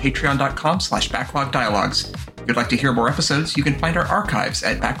Patreon at patreon.com/backlogdialogues. If you'd like to hear more episodes, you can find our archives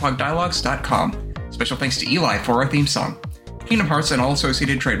at backlogdialogues.com. Special thanks to Eli for our theme song. Kingdom Hearts and all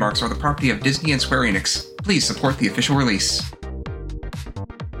associated trademarks are the property of Disney and Square Enix. Please support the official release.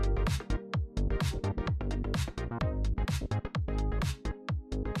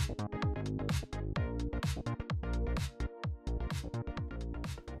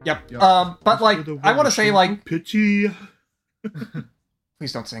 Yep. But like, I want to say like, pitchy.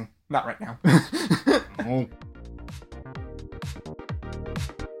 Please don't sing. Not right now. Oh.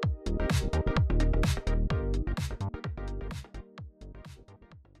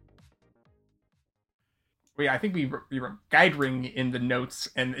 Wait, I think we were guiding in the notes,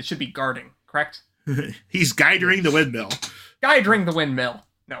 and it should be guarding, correct? He's guiding the windmill. Guiding the windmill.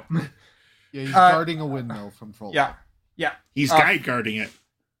 No. Yeah, he's guarding a windmill from trolling. Yeah. Yeah. He's guarding it.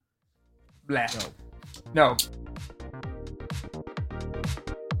 Blah. No.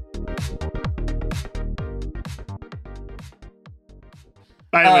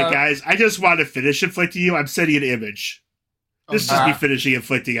 By the way, guys, I just want to finish inflicting you. I'm sending an image. This is me finishing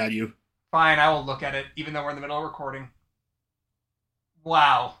inflicting on you. Fine, I will look at it, even though we're in the middle of recording.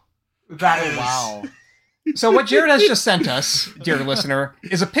 Wow. That is... Wow. So what Jared has just sent us, dear listener,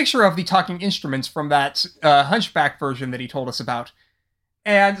 is a picture of the talking instruments from that Hunchback version that he told us about.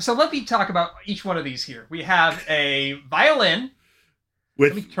 And so let me talk about each one of these here. We have a violin.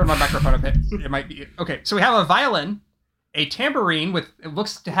 Let me turn my microphone a bit. It might be... Okay, so we have a violin, a tambourine with... It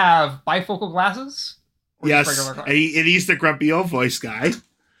looks to have bifocal glasses. Yes, and he's the grumpy old voice guy.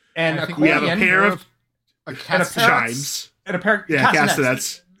 And we have a pair of chimes. And a pair of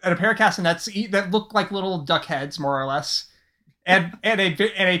castanets. And a pair of castanets that look like little duck heads, more or less. And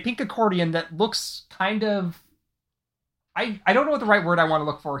a pink accordion that looks kind of... I don't know what the right word I want to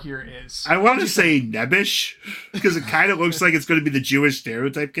look for here is. I want to say nebbish, because it kind of looks like it's going to be the Jewish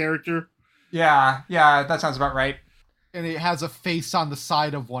stereotype character. Yeah, that sounds about right. And it has a face on the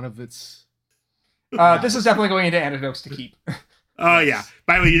side of one of its... This is definitely going into anecdotes to keep. Oh, yeah.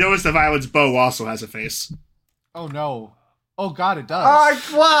 By the way, you notice the violin's bow also has a face. Oh, no. Oh, God, it does.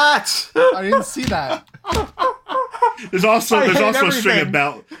 What? I didn't see that. There's also a string of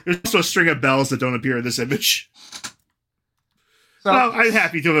bells. There's also a string of bells that don't appear in this image. So, well, I'm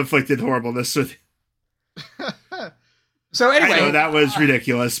happy to have inflicted horribleness with you. So anyway, I know that was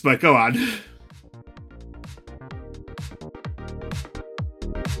ridiculous, but go on.